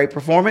gives a great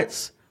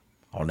performance.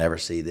 I'll never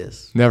see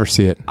this. Never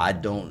see it. I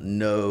don't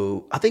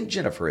know. I think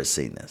Jennifer has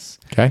seen this.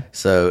 Okay.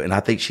 And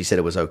I think she said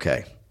it was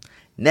okay.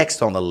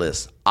 Next on the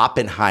list,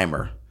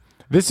 Oppenheimer.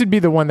 This would be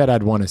the one that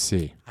I'd want to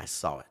see I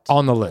saw it.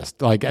 on the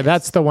list. Like,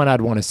 that's the one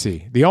I'd want to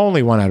see. The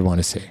only one I'd want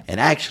to see. And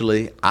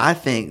actually, I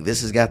think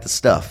this has got the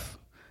stuff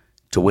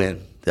to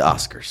win the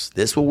Oscars.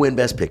 This will win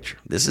Best Picture.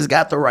 This has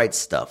got the right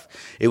stuff.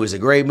 It was a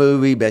great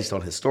movie based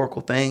on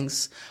historical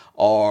things.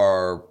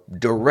 Our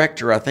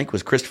director, I think,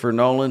 was Christopher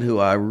Nolan, who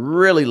I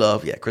really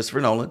love. Yeah, Christopher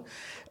Nolan.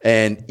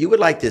 And you would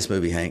like this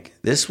movie, Hank.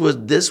 This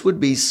would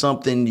be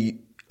something.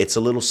 It's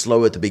a little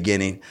slow at the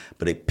beginning,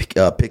 but it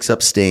picks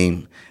up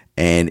steam,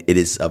 and it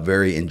is a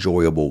very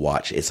enjoyable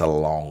watch. It's a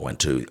long one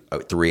too,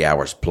 3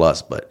 hours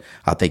plus, but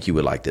I think you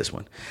would like this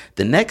one.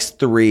 The next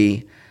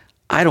 3,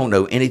 I don't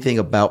know anything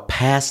about.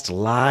 Past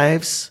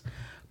Lives,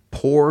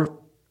 Poor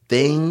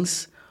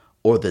Things,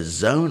 or The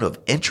Zone of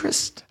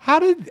Interest. How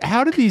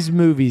did these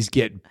movies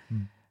get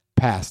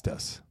past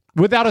us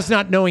without us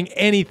not knowing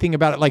anything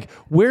about it? Like,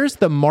 where's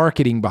the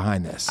marketing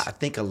behind this? I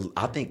think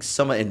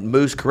some of, and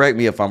Moose, correct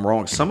me if I'm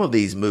wrong, some of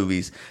these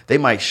movies, they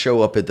might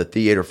show up at the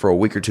theater for a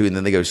week or two and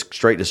then they go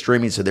straight to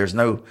streaming, so there's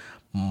no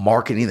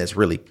marketing that's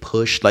really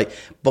pushed. Like,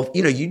 but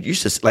you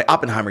used to, like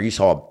Oppenheimer, you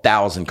saw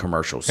 1,000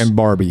 commercials. And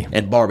Barbie.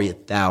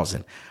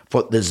 1,000.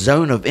 For The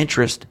Zone of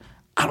Interest,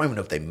 I don't even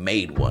know if they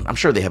made one. I'm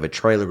sure they have a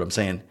trailer, but I'm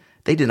saying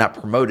they did not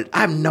promote it.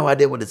 I have no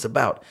idea what it's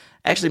about.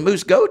 Actually,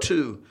 Moose, go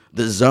to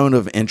The Zone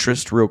of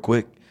Interest real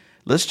quick.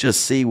 Let's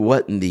just see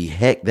what in the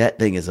heck that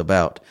thing is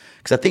about.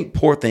 Because I think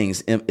Poor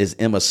Things is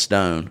Emma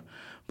Stone.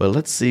 But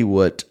let's see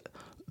what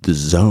The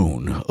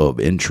Zone of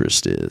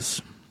Interest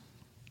is.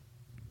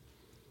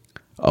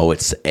 Oh,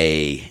 it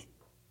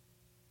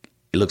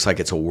looks like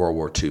it's a World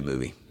War II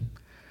movie.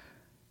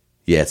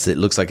 Yes, it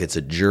looks like it's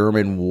a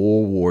German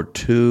World War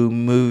II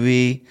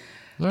movie.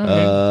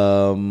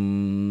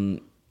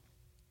 Okay.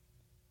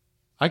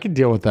 I can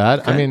deal with that.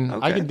 Okay, I mean,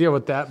 okay. I can deal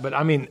with that. But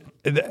I mean,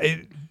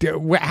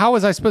 how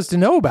was I supposed to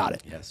know about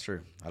it? Yeah, that's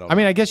true. I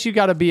mean, I guess you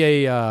got to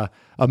be a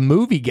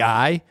movie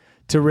guy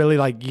to really,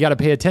 like, you got to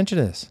pay attention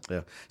to this.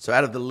 Yeah. So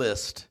out of the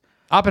list,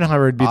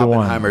 Oppenheimer would be the one.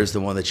 Oppenheimer is the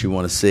one that you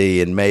want to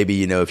see, and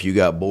maybe if you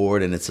got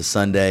bored and it's a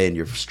Sunday and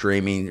you're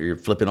streaming or you're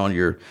flipping on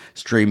your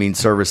streaming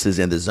services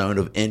and the Zone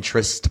of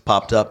Interest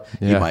popped up,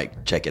 you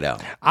might check it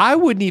out. I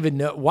wouldn't even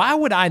know. Why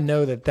would I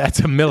know that that's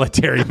a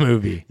military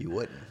movie? You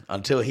wouldn't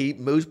until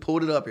Moose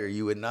pulled it up here.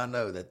 You would not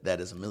know that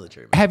is a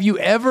military movie. Have you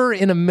ever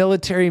in a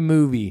military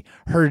movie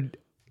heard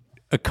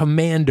a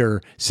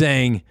commander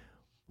saying,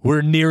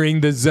 "We're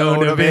nearing the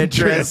zone of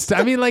interest"?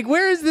 I mean, like,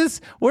 where is this?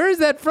 Where is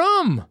that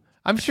from?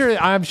 I'm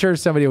sure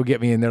somebody will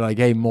get me and they're like,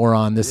 "Hey,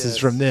 moron, this is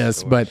from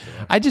this," but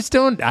I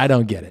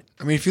don't get it.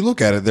 I mean, if you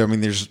look at it,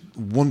 there's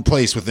one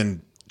place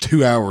within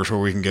 2 hours where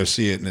we can go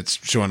see it, and it's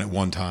showing at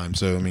one time.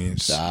 So I mean,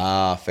 it's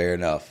fair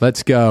enough.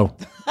 Let's go.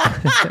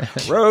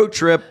 Road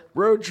trip.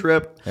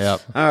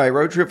 Yep. All right,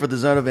 road trip for the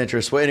Zone of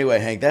Interest. Well, anyway,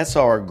 Hank, that's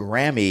our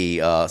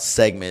Grammy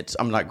segment.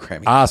 I'm not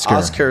Grammy.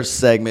 Oscar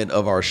segment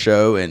of our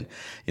show, and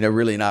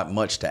really not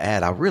much to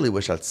add. I really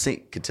wish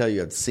could tell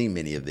you I'd seen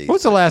many of these.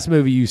 What's the last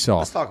movie you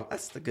saw?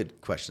 That's the good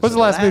question. What's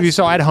the last movie you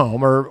saw at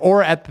home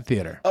or at the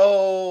theater?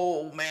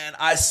 Oh man,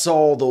 I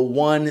saw the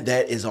one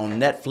that is on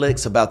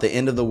Netflix about the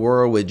end of the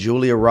world with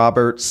Julia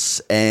Roberts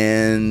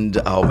and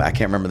I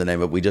can't remember the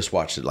name of it. We just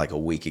watched it like a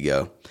week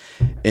ago.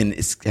 And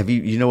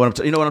you know what I'm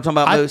talking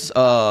about, Moose?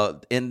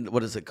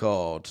 What is it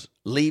called?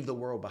 Leave the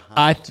World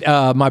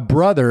Behind. My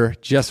brother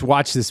just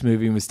watched this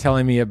movie and was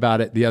telling me about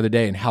it the other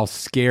day and how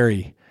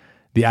scary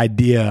the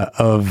idea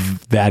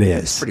of that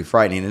is. It's pretty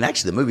frightening. And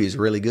actually, the movie is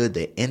really good.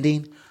 The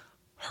ending,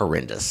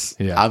 horrendous.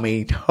 Yeah. I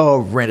mean,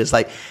 horrendous.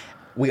 Like,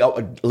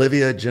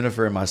 Olivia,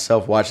 Jennifer, and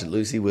myself watched it.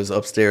 Lucy was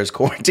upstairs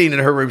quarantined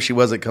in her room. She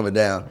wasn't coming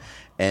down.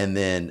 And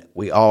then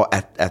we all,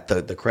 at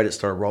the credits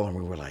started rolling,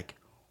 we were like,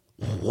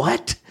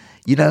 what?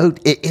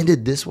 It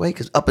ended this way?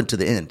 Because up until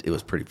the end, it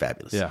was pretty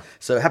fabulous. Yeah.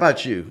 So how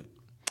about you?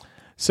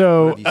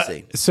 So, what have you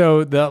seen?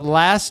 So the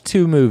last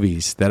two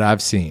movies that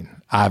I've seen,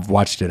 I've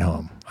watched at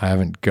home.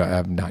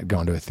 I've not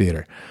gone to a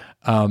theater.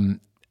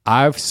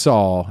 I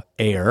saw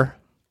Air,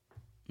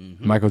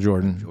 Michael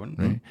Jordan.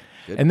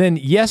 Right? And then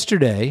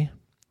yesterday,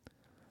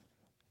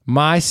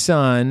 my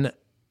son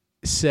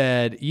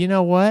said, "You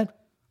know what?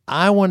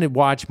 I want to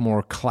watch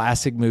more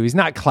classic movies.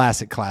 Not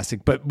classic,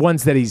 but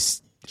ones that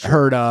he's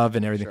heard of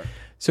and everything." Sure.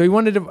 So he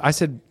wanted to, I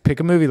said,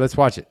 "Pick a movie, let's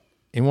watch it."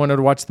 He wanted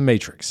to watch The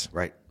Matrix.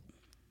 Right.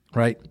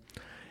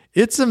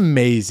 It's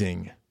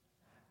amazing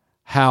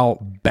how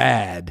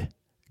bad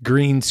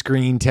green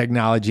screen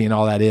technology and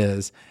all that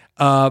is.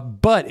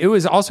 But it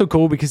was also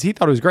cool because he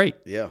thought it was great.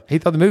 Yeah. He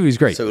thought the movie was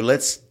great. So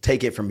let's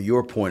take it from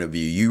your point of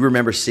view. You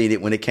remember seeing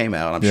it when it came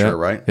out, I'm sure,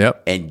 right?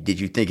 Yep. And did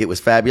you think it was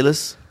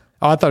fabulous?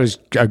 Oh, I thought it was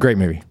a great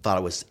movie. Thought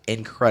it was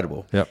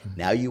incredible. Yep.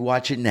 Now you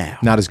watch it now.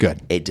 Not as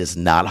good. It does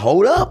not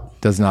hold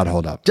up. Does not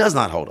hold up. Does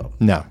not hold up.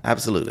 No.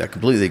 Absolutely. I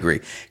completely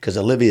agree. Because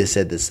Olivia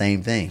said the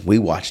same thing. We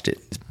watched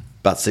it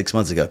about 6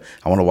 months ago.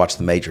 I want to watch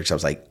The Matrix. I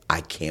was like, I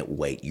can't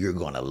wait. You're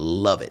going to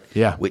love it.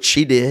 Yeah. Which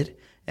she did.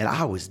 And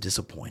I was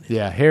disappointed.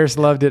 Yeah. Harris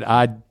loved it.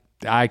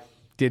 I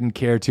didn't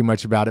care too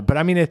much about it. But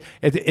I mean,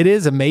 it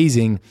is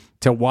amazing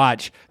to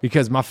watch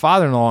because my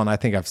father-in-law, and I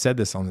think I've said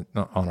this on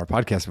our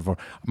podcast before,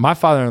 my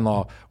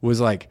father-in-law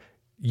was like,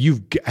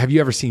 have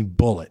you ever seen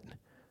Bullet?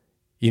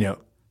 I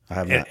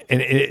have not.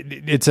 And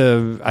it's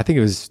I think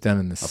it was done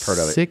in the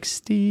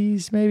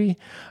 60s maybe.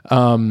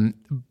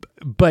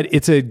 But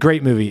it's a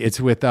great movie.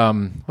 It's with,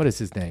 what is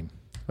his name?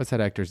 What's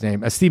that actor's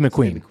name? Steve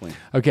McQueen.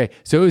 Okay.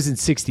 So it was in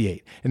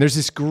 68. And there's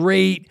this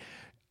great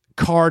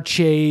car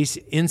chase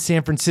in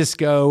San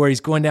Francisco where he's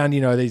going down,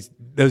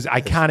 those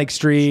iconic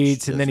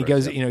streets. And then he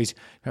goes, and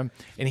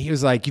he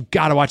was like, "You've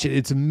got to watch it.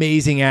 It's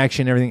amazing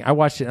action, everything." I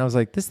watched it and I was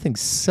like, this thing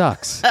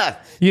sucks.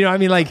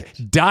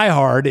 Die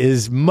Hard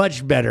is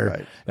much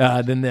better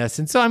than this.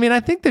 And so, I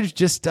think there's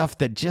just stuff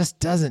that just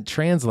doesn't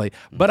translate.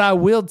 But I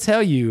will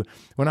tell you,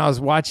 when I was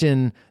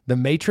watching The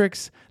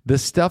Matrix, the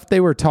stuff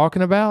they were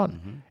talking about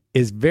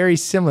is very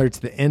similar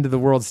to the end of the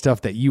world stuff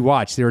that you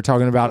watch. They were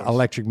talking about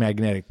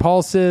electromagnetic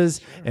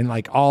pulses and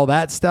like all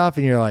that stuff.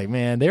 And you're like,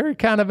 man, they were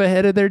kind of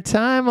ahead of their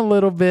time a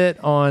little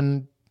bit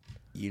on...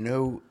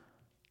 and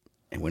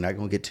we're not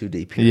going to get too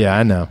deep here. Yeah,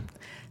 I know.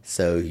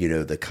 So,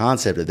 the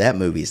concept of that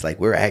movie is like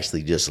we're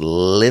actually just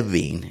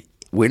living.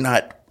 We're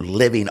not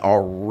living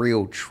our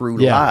real, true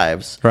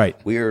lives. Right.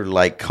 We're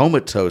like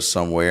comatose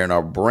somewhere and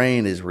our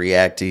brain is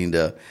reacting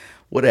to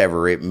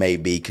whatever it may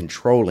be,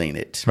 controlling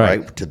it,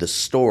 right? To the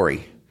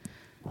story.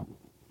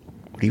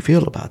 What do you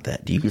feel about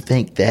that? Do you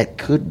think that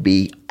could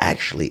be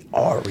actually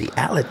our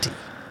reality?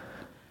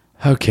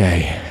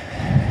 Okay.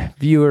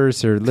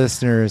 Viewers or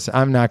listeners,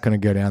 I'm not going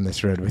to go down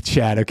this road with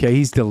Chad, okay?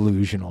 He's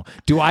delusional.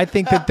 Do I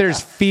think that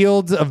there's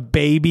fields of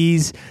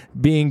babies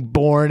being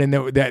born and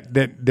that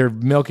they're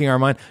milking our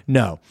mind?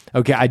 No.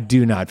 Okay, I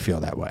do not feel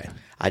that way.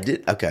 I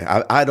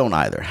don't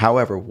either.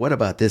 However, what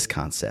about this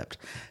concept?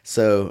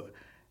 So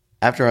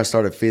after I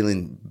started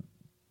feeling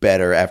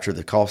better after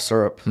the cough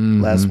syrup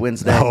last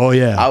Wednesday,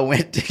 I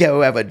went to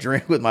go have a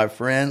drink with my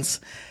friends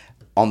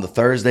on the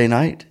Thursday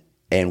night,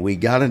 and we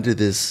got into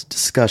this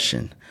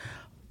discussion.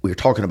 We were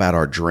talking about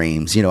our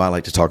dreams. I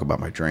like to talk about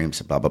my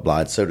dreams and blah, blah, blah.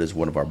 And so does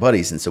one of our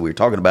buddies. And so we were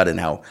talking about it and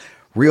how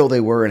real they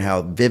were and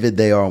how vivid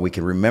they are, and we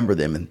can remember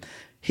them. And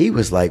he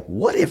was like,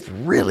 what if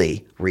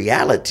really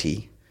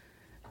reality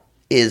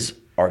is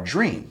our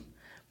dream?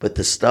 But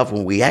the stuff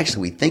when we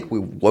think we're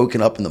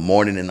woken up in the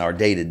morning in our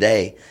day to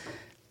day,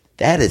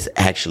 that is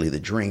actually the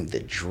dream.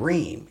 The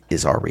dream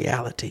is our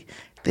reality.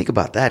 Think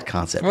about that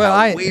concept. Well,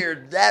 how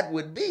weird that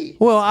would be.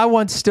 Well, I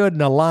once stood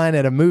in a line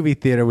at a movie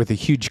theater with a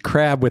huge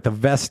crab with a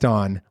vest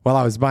on while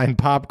I was buying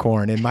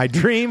popcorn. In my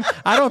dream,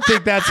 I don't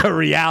think that's a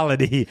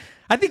reality.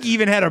 I think he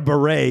even had a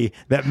beret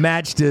that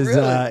matched his.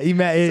 Really? He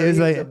was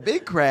so like a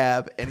big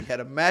crab, and he had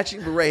a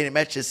matching beret, and it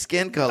matched his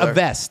skin color. a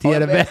vest. He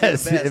had a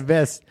vest. A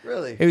vest.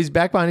 Really? He was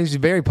back behind. He was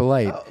very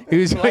polite. Oh, he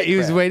was polite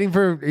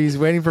crab.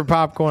 waiting for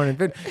popcorn and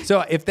food.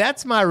 So if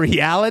that's my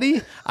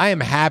reality, I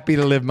am happy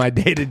to live my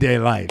day-to-day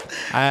life.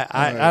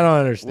 I don't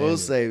understand. We'll it.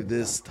 save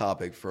this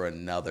topic for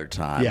another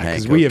time. Yeah,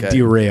 'cause Hank, we have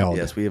derailed.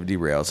 Yes, we have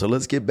derailed. So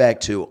let's get back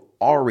to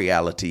our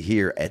reality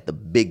here at the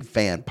Big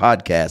Fan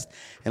Podcast.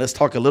 And let's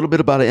talk a little bit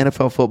about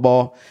NFL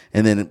football,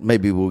 and then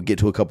maybe we'll get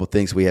to a couple of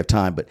things if we have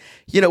time. But,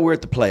 we're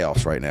at the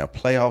playoffs right now.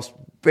 Playoffs,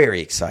 very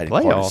exciting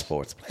part of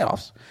sports.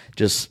 Playoffs,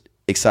 just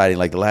exciting.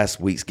 Like the last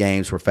week's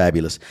games were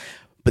fabulous.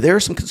 But there are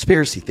some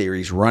conspiracy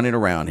theories running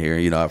around here.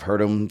 I've heard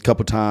them a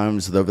couple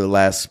times over the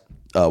last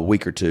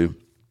week or two,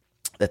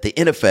 that the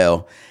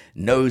NFL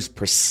knows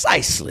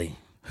precisely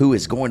who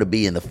is going to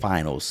be in the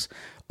finals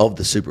of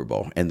the Super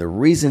Bowl. And the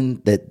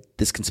reason that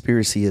this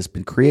conspiracy has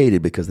been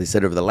created, because they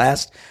said over the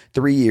last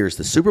 3 years,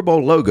 the Super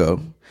Bowl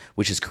logo,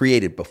 which is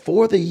created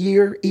before the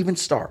year even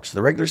starts,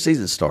 the regular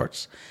season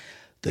starts,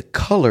 the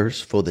colors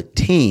for the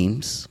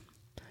teams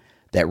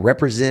that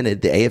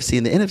represented the AFC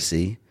and the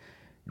NFC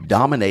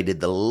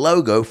dominated the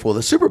logo for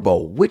the Super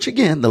Bowl, which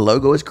again, the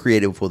logo is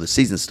created before the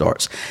season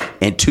starts.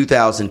 In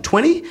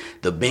 2020,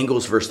 the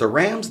Bengals versus the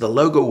Rams, the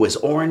logo was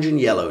orange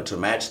and yellow to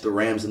match the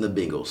Rams and the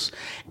Bengals.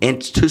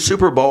 And to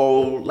Super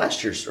Bowl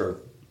last year, or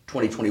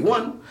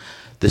 2021,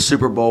 the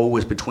Super Bowl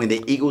was between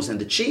the Eagles and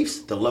the Chiefs,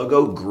 the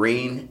logo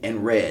green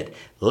and red.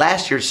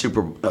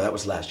 That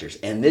was last year's.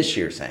 And this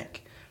year's,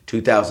 Hank,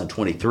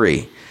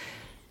 2023,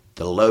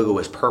 the logo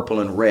is purple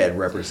and red,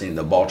 representing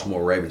the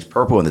Baltimore Ravens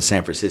purple and the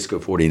San Francisco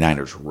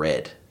 49ers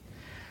red.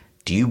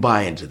 Do you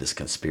buy into this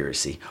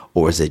conspiracy,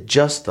 or is it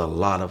just a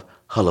lot of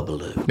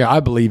hullabaloo? No, I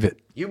believe it.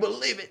 You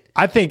believe it?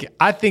 I think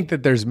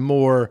that there's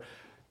more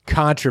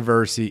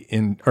controversy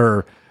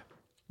or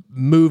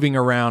moving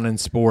around in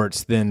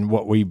sports than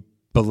what we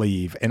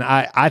believe. And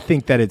I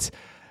think that it's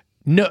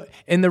no,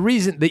 and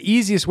the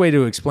easiest way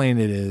to explain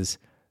it is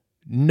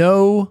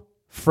no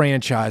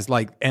franchise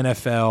like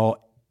NFL,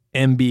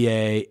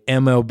 NBA,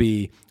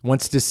 MLB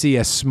wants to see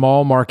a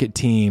small market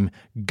team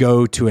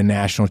go to a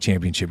national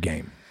championship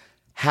game.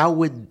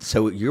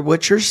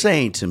 What you're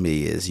saying to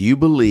me is you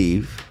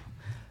believe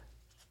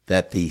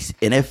that the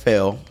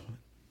NFL,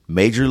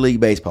 Major League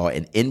Baseball,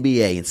 and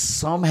NBA in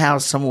somehow,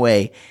 some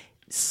way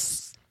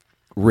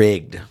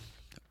rigged.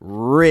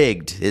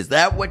 Is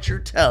that what you're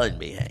telling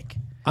me, Hank?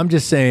 I'm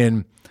just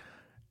saying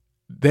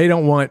they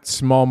don't want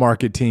small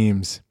market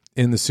teams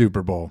in the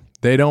Super Bowl.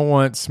 They don't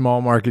want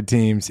small market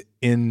teams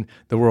in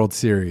the World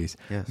Series.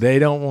 Yes. They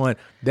want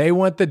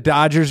the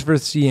Dodgers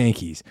versus the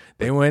Yankees.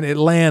 They want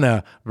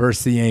Atlanta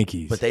versus the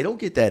Yankees. But they don't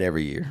get that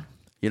every year.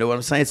 You know what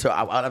I'm saying? So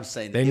what I'm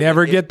saying, they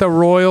never get the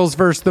Royals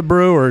versus the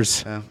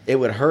Brewers. It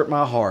would hurt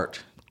my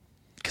heart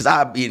because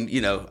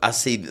I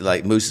see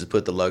like Moose has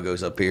put the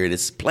logos up here, and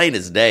it's plain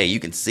as day. You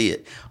can see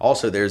it.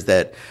 Also, there's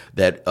that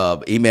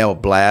email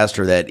blast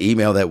or that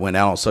email that went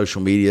out on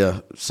social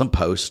media, some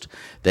post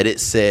that it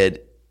said,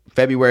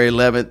 February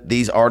 11th,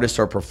 these artists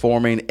are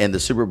performing, and the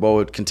Super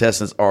Bowl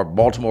contestants are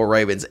Baltimore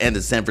Ravens and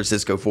the San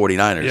Francisco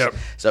 49ers. Yep.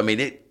 So, I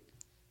mean,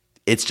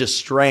 it's just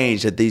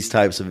strange that these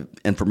types of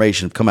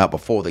information have come out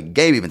before the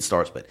game even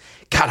starts. But,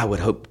 God,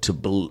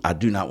 I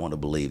do not want to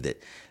believe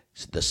that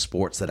the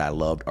sports that I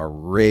loved are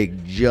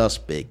rigged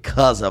just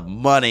because of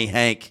money,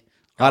 Hank.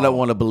 I don't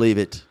want to believe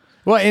it.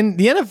 Well, in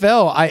the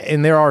NFL,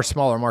 and there are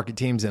smaller market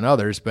teams than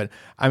others, but,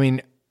 I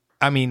mean,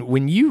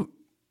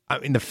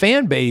 the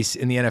fan base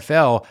in the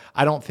NFL,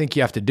 I don't think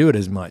you have to do it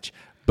as much.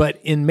 But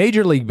in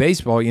Major League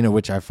Baseball,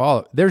 which I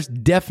follow, there's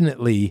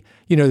definitely,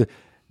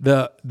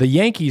 the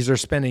Yankees are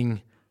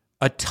spending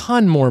a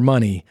ton more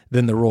money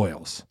than the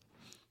Royals.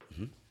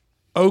 Mm-hmm.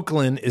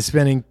 Oakland is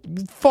spending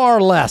far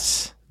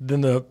less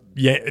than the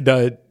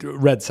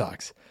Red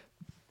Sox.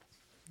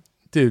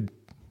 Dude,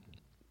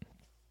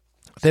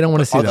 they don't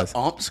want to see those. Are the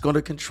umps going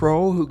to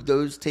control who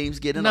those teams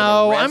get in?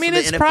 No, I mean,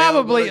 it's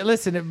probably,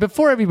 listen,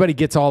 before everybody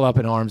gets all up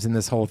in arms in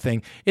this whole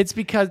thing, it's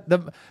because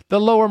the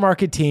lower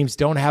market teams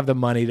don't have the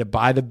money to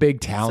buy the big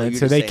talent,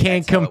 so they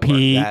can't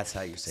compete. That's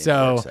how you say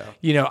it works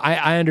out.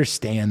 I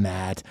understand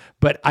that,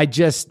 but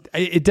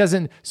it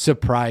doesn't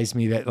surprise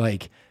me that,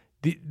 like,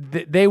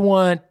 they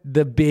want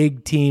the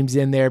big teams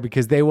in there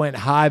because they want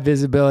high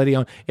visibility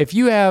on. If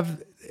you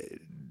have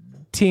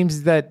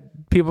teams that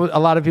a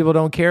lot of people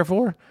don't care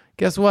for,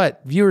 guess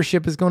what?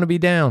 Viewership is going to be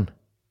down.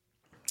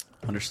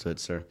 Understood,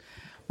 sir.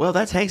 Well,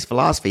 that's Hank's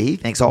philosophy. He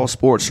thinks all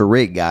sports are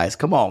rigged, guys.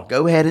 Come on,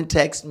 go ahead and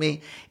text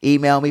me,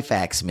 email me,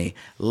 fax me.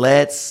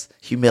 Let's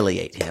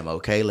humiliate him,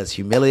 okay? Let's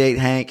humiliate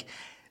Hank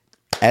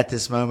at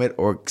this moment,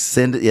 or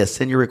send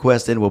your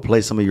request in. We'll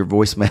play some of your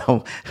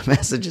voicemail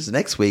messages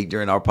next week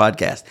during our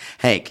podcast.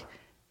 Hank,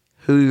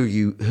 who do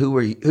you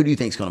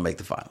think is going to make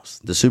the finals?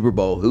 The Super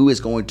Bowl. Who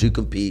is going to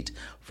compete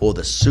for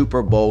the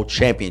Super Bowl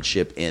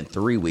championship in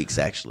 3 weeks,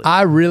 actually?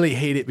 I really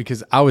hate it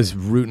because I was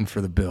rooting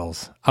for the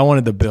Bills. I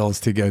wanted the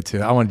Bills to go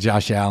to. I want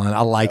Josh Allen.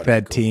 I like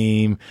that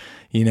team.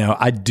 You know,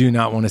 I do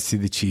not want to see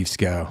the Chiefs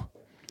go.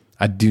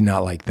 I do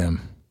not like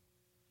them.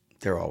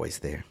 They're always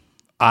there.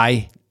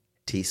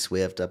 T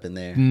Swift up in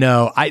there.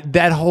 No,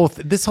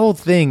 this whole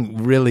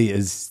thing really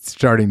is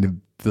starting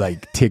to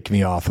like tick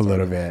me off a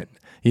little bit.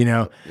 You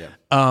know,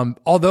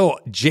 although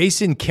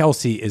Jason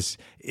Kelce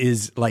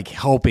is like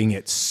helping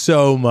it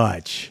so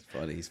much.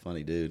 He's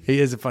funny dude. He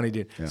is a funny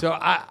dude. Yeah. So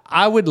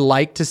I would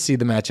like to see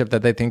the matchup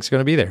that they think is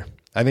going to be there.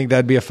 I think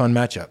that'd be a fun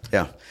matchup.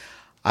 Yeah,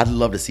 I'd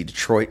love to see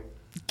Detroit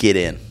get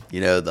in.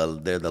 You know,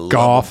 they're the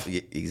golf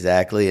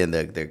exactly, and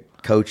their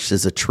coach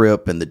is a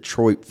trip, and the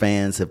Detroit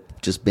fans have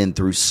just been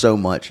through so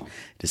much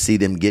to see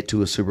them get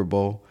to a Super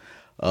Bowl.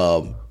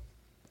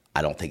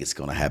 I don't think it's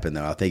going to happen,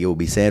 though. I think it will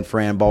be San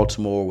Fran,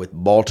 Baltimore, with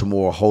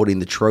Baltimore holding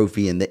the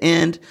trophy in the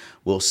end.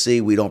 We'll see.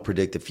 We don't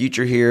predict the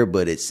future here,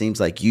 but it seems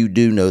like you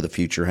do know the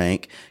future,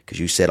 Hank, because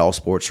you said all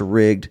sports are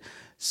rigged.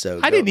 So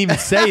I didn't even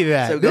say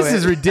that. So this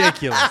is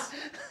ridiculous.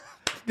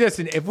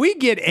 Listen, if we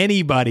get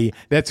anybody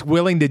that's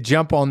willing to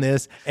jump on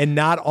this and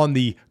not on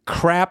the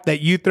crap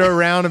that you throw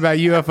around about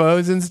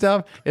UFOs and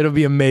stuff, it'll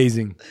be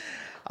amazing.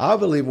 I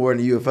believe more in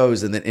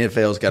UFOs than the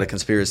NFL's got a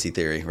conspiracy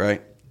theory,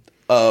 right?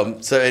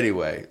 So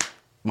anyway,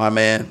 my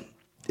man,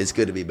 it's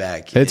good to be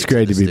back. It's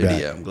great to be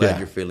back. I'm glad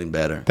you're feeling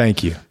better.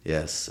 Thank you.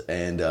 Yes.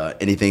 And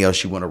anything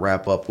else you want to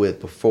wrap up with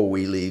before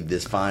we leave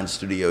this fine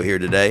studio here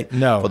today?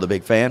 No. For the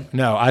big fan?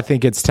 No, I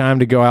think it's time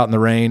to go out in the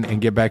rain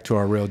and get back to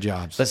our real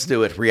jobs. Let's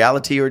do it.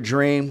 Reality or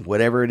dream,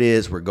 whatever it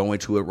is, we're going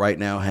to it right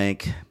now,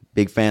 Hank.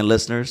 Big fan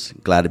listeners,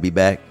 glad to be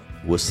back.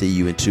 We'll see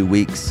you in 2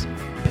 weeks.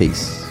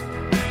 Peace.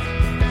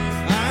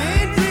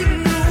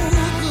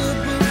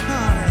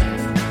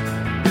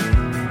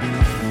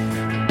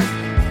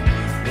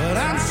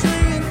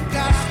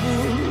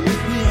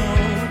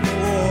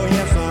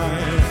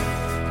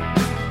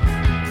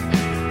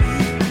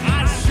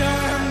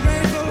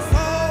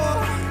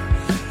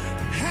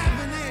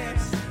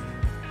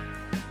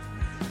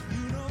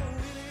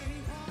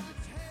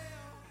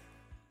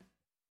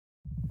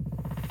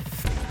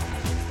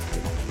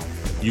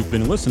 You've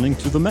been listening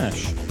to The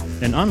Mesh,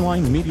 an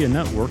online media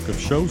network of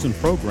shows and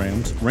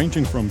programs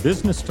ranging from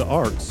business to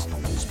arts,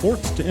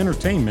 sports to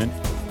entertainment,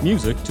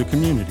 music to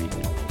community.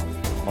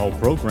 All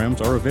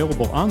programs are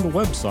available on the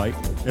website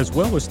as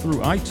well as through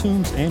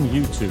iTunes and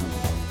YouTube.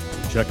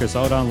 Check us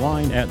out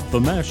online at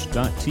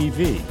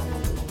themesh.tv.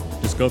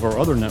 Discover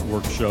other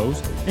network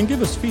shows and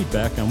give us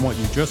feedback on what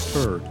you just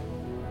heard.